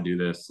cannot do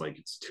this. Like,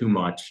 it's too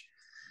much.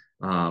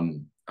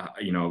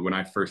 You know, when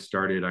I first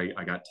started,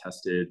 I got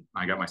tested.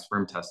 I got my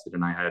sperm tested,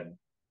 and I had,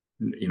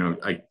 you know,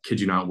 I kid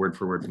you not, word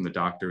for word from the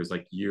doctor, it was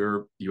like,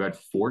 you had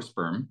 4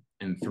 sperm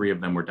and 3 of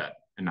them were dead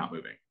and not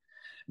moving.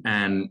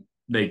 And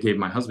they gave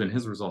my husband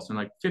his results, and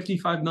like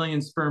 55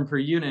 million sperm per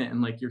unit,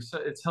 and like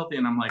it's healthy.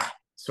 And I'm like,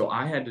 so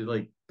I had to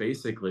like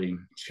basically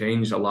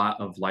change a lot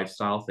of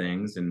lifestyle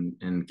things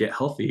and get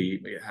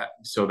healthy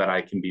so that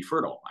I can be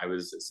fertile. I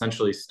was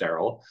essentially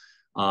sterile.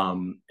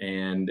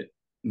 And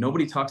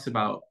nobody talks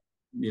about,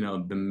 you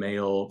know, the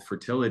male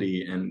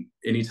fertility, and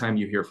anytime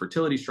you hear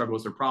fertility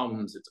struggles or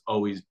problems, it's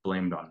always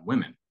blamed on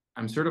women.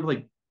 I'm sort of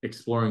like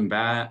exploring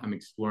that. I'm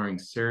exploring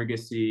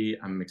surrogacy.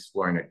 I'm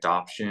exploring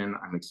adoption.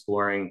 I'm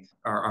exploring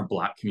our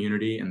Black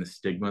community and the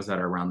stigmas that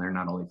are around there,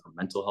 not only for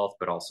mental health,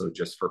 but also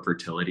just for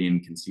fertility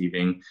and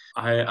conceiving.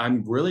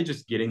 I'm really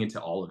just getting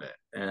into all of it.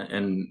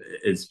 And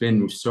it's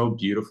been so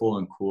beautiful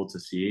and cool to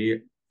see.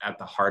 At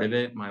the heart of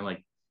it, my like,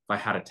 if I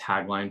had a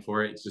tagline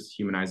for it, it's just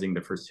humanizing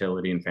the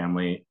fertility and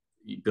family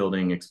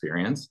building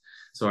experience.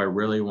 So I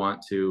really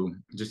want to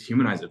just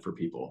humanize it for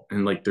people.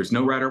 And like, there's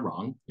no right or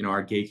wrong. You know,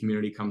 our gay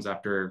community comes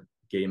after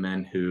gay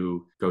men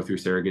who go through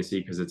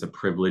surrogacy because it's a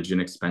privilege and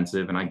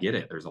expensive. And I get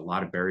it. There's a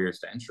lot of barriers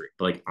to entry.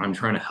 But like, I'm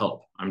trying to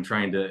help. I'm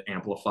trying to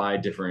amplify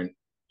different,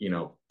 you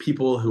know,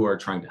 people who are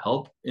trying to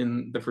help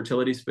in the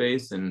fertility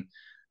space. And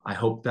I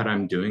hope that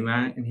I'm doing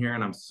that in here.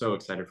 And I'm so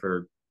excited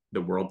for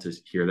the world to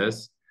hear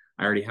this.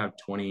 I already have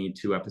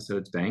 22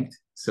 episodes banked.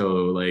 So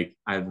like,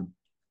 I've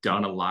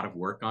done a lot of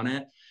work on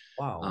it.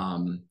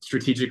 Wow.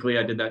 Strategically,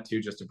 I did that too,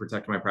 just to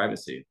protect my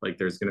privacy. Like,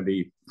 there's going to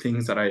be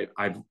things that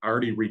I've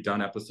already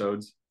redone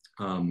episodes.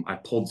 I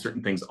pulled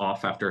certain things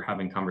off after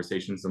having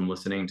conversations and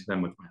listening to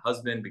them with my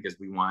husband, because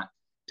we want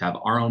to have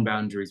our own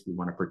boundaries. We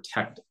want to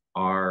protect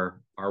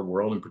our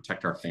world and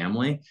protect our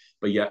family,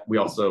 but yet we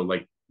also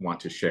like want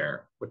to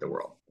share with the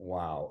world.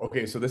 Wow.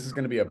 Okay, so this is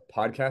going to be a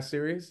podcast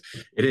series.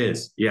 It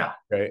is, yeah.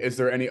 Okay. Is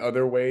there any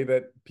other way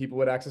that people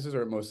would access this,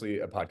 or mostly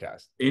a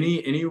podcast?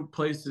 Any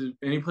place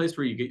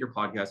where you get your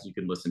podcast, you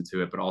can listen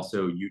to it, but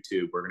also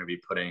YouTube. We're going to be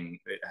putting,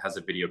 it has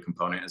a video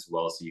component as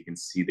well, so you can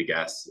see the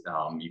guests.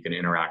 You can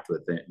interact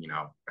with it, you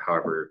know,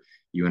 however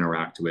you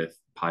interact with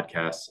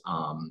podcasts.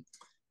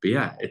 But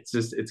yeah, it's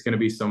going to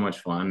be so much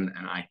fun,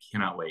 and I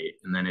cannot wait.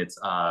 And then it's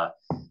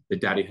the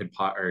Daddyhood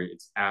or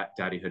it's at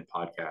Daddyhood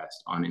Podcast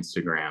on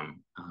Instagram,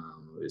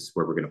 is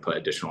where we're going to put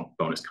additional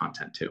bonus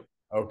content too.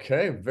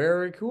 Okay,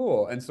 very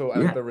cool. And so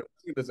at Yeah. the release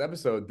of this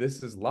episode,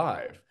 this is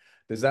live.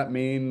 Does that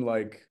mean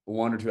like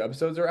 1 or 2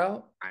 episodes are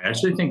out? I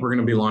actually think we're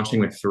going to be launching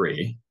with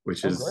 3,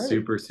 which is great.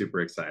 super, super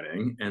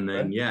exciting. And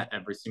then, Okay. yeah,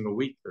 every single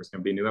week there's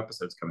going to be new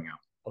episodes coming out.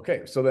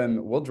 Okay, so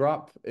then we'll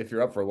drop, if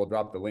you're up for it, we'll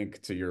drop the link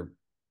to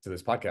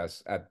this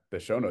podcast at the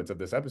show notes of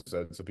this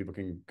episode, so people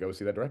can go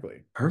see that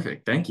directly.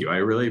 Perfect. Thank you. I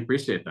really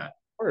appreciate that.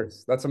 Of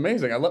course. That's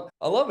amazing. I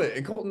love it.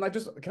 And Colton,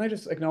 can I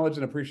just acknowledge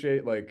and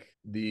appreciate like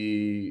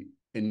the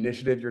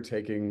initiative you're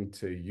taking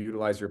to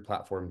utilize your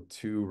platform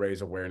to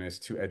raise awareness,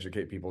 to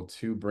educate people,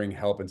 to bring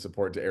help and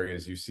support to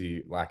areas you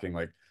see lacking.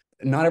 Like,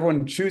 not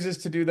everyone chooses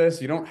to do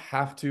this. You don't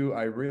have to.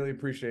 I really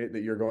appreciate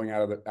that you're going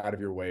out of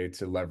your way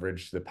to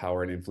leverage the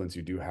power and influence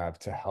you do have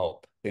to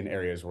help in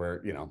areas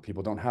where, you know,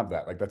 people don't have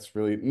that. Like, that's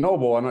really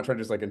noble. I'm not trying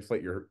to just like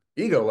inflate your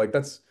ego. Like,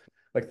 that's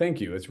like,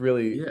 thank you. It's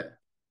really, Yeah.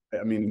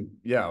 I mean,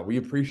 yeah, we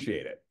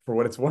appreciate it for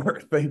what it's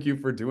worth. Thank you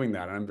for doing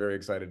that. I'm very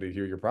excited to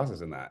hear your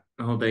process in that.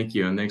 Oh, thank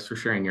you. And thanks for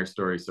sharing your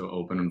story so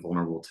open and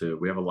vulnerable too.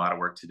 We have a lot of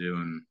work to do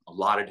in a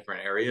lot of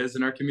different areas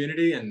in our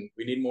community, and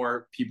we need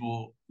more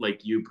people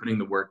like you putting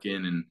the work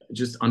in and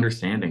just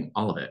understanding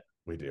all of it.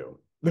 We do.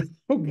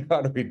 Oh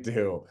God, we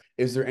do.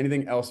 Is there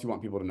anything else you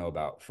want people to know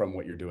about from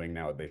what you're doing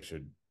now that they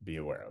should be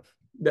aware of?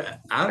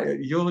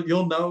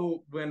 You'll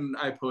know when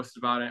I post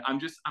about it. I'm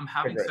Okay,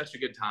 having great. such a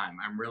good time.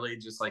 I'm really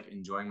just like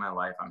enjoying my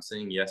life. I'm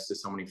saying yes to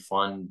so many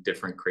fun,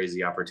 different,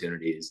 crazy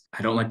opportunities.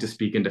 I don't like to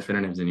speak in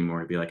definitives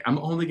anymore. Be like, I'm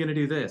only gonna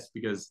do this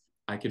because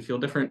I could feel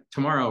different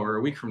tomorrow or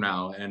a week from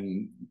now.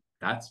 And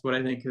that's what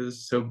I think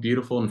is so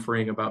beautiful and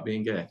freeing about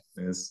being gay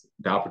is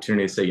the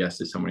opportunity to say yes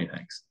to so many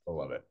things. I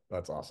love it.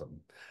 That's awesome.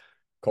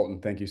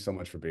 Colton, thank you so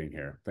much for being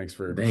here. Thanks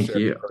for Thank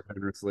sharing you. so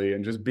generously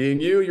and just being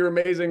you. You're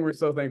amazing. We're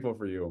so thankful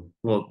for you.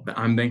 Well,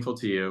 I'm thankful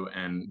to you,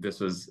 and this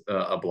was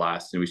a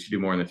blast, and we should do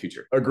more in the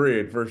future.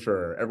 Agreed, for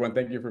sure. Everyone,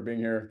 thank you for being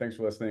here. Thanks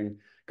for listening.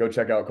 Go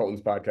check out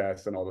Colton's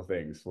podcast and all the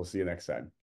things. We'll see you next time.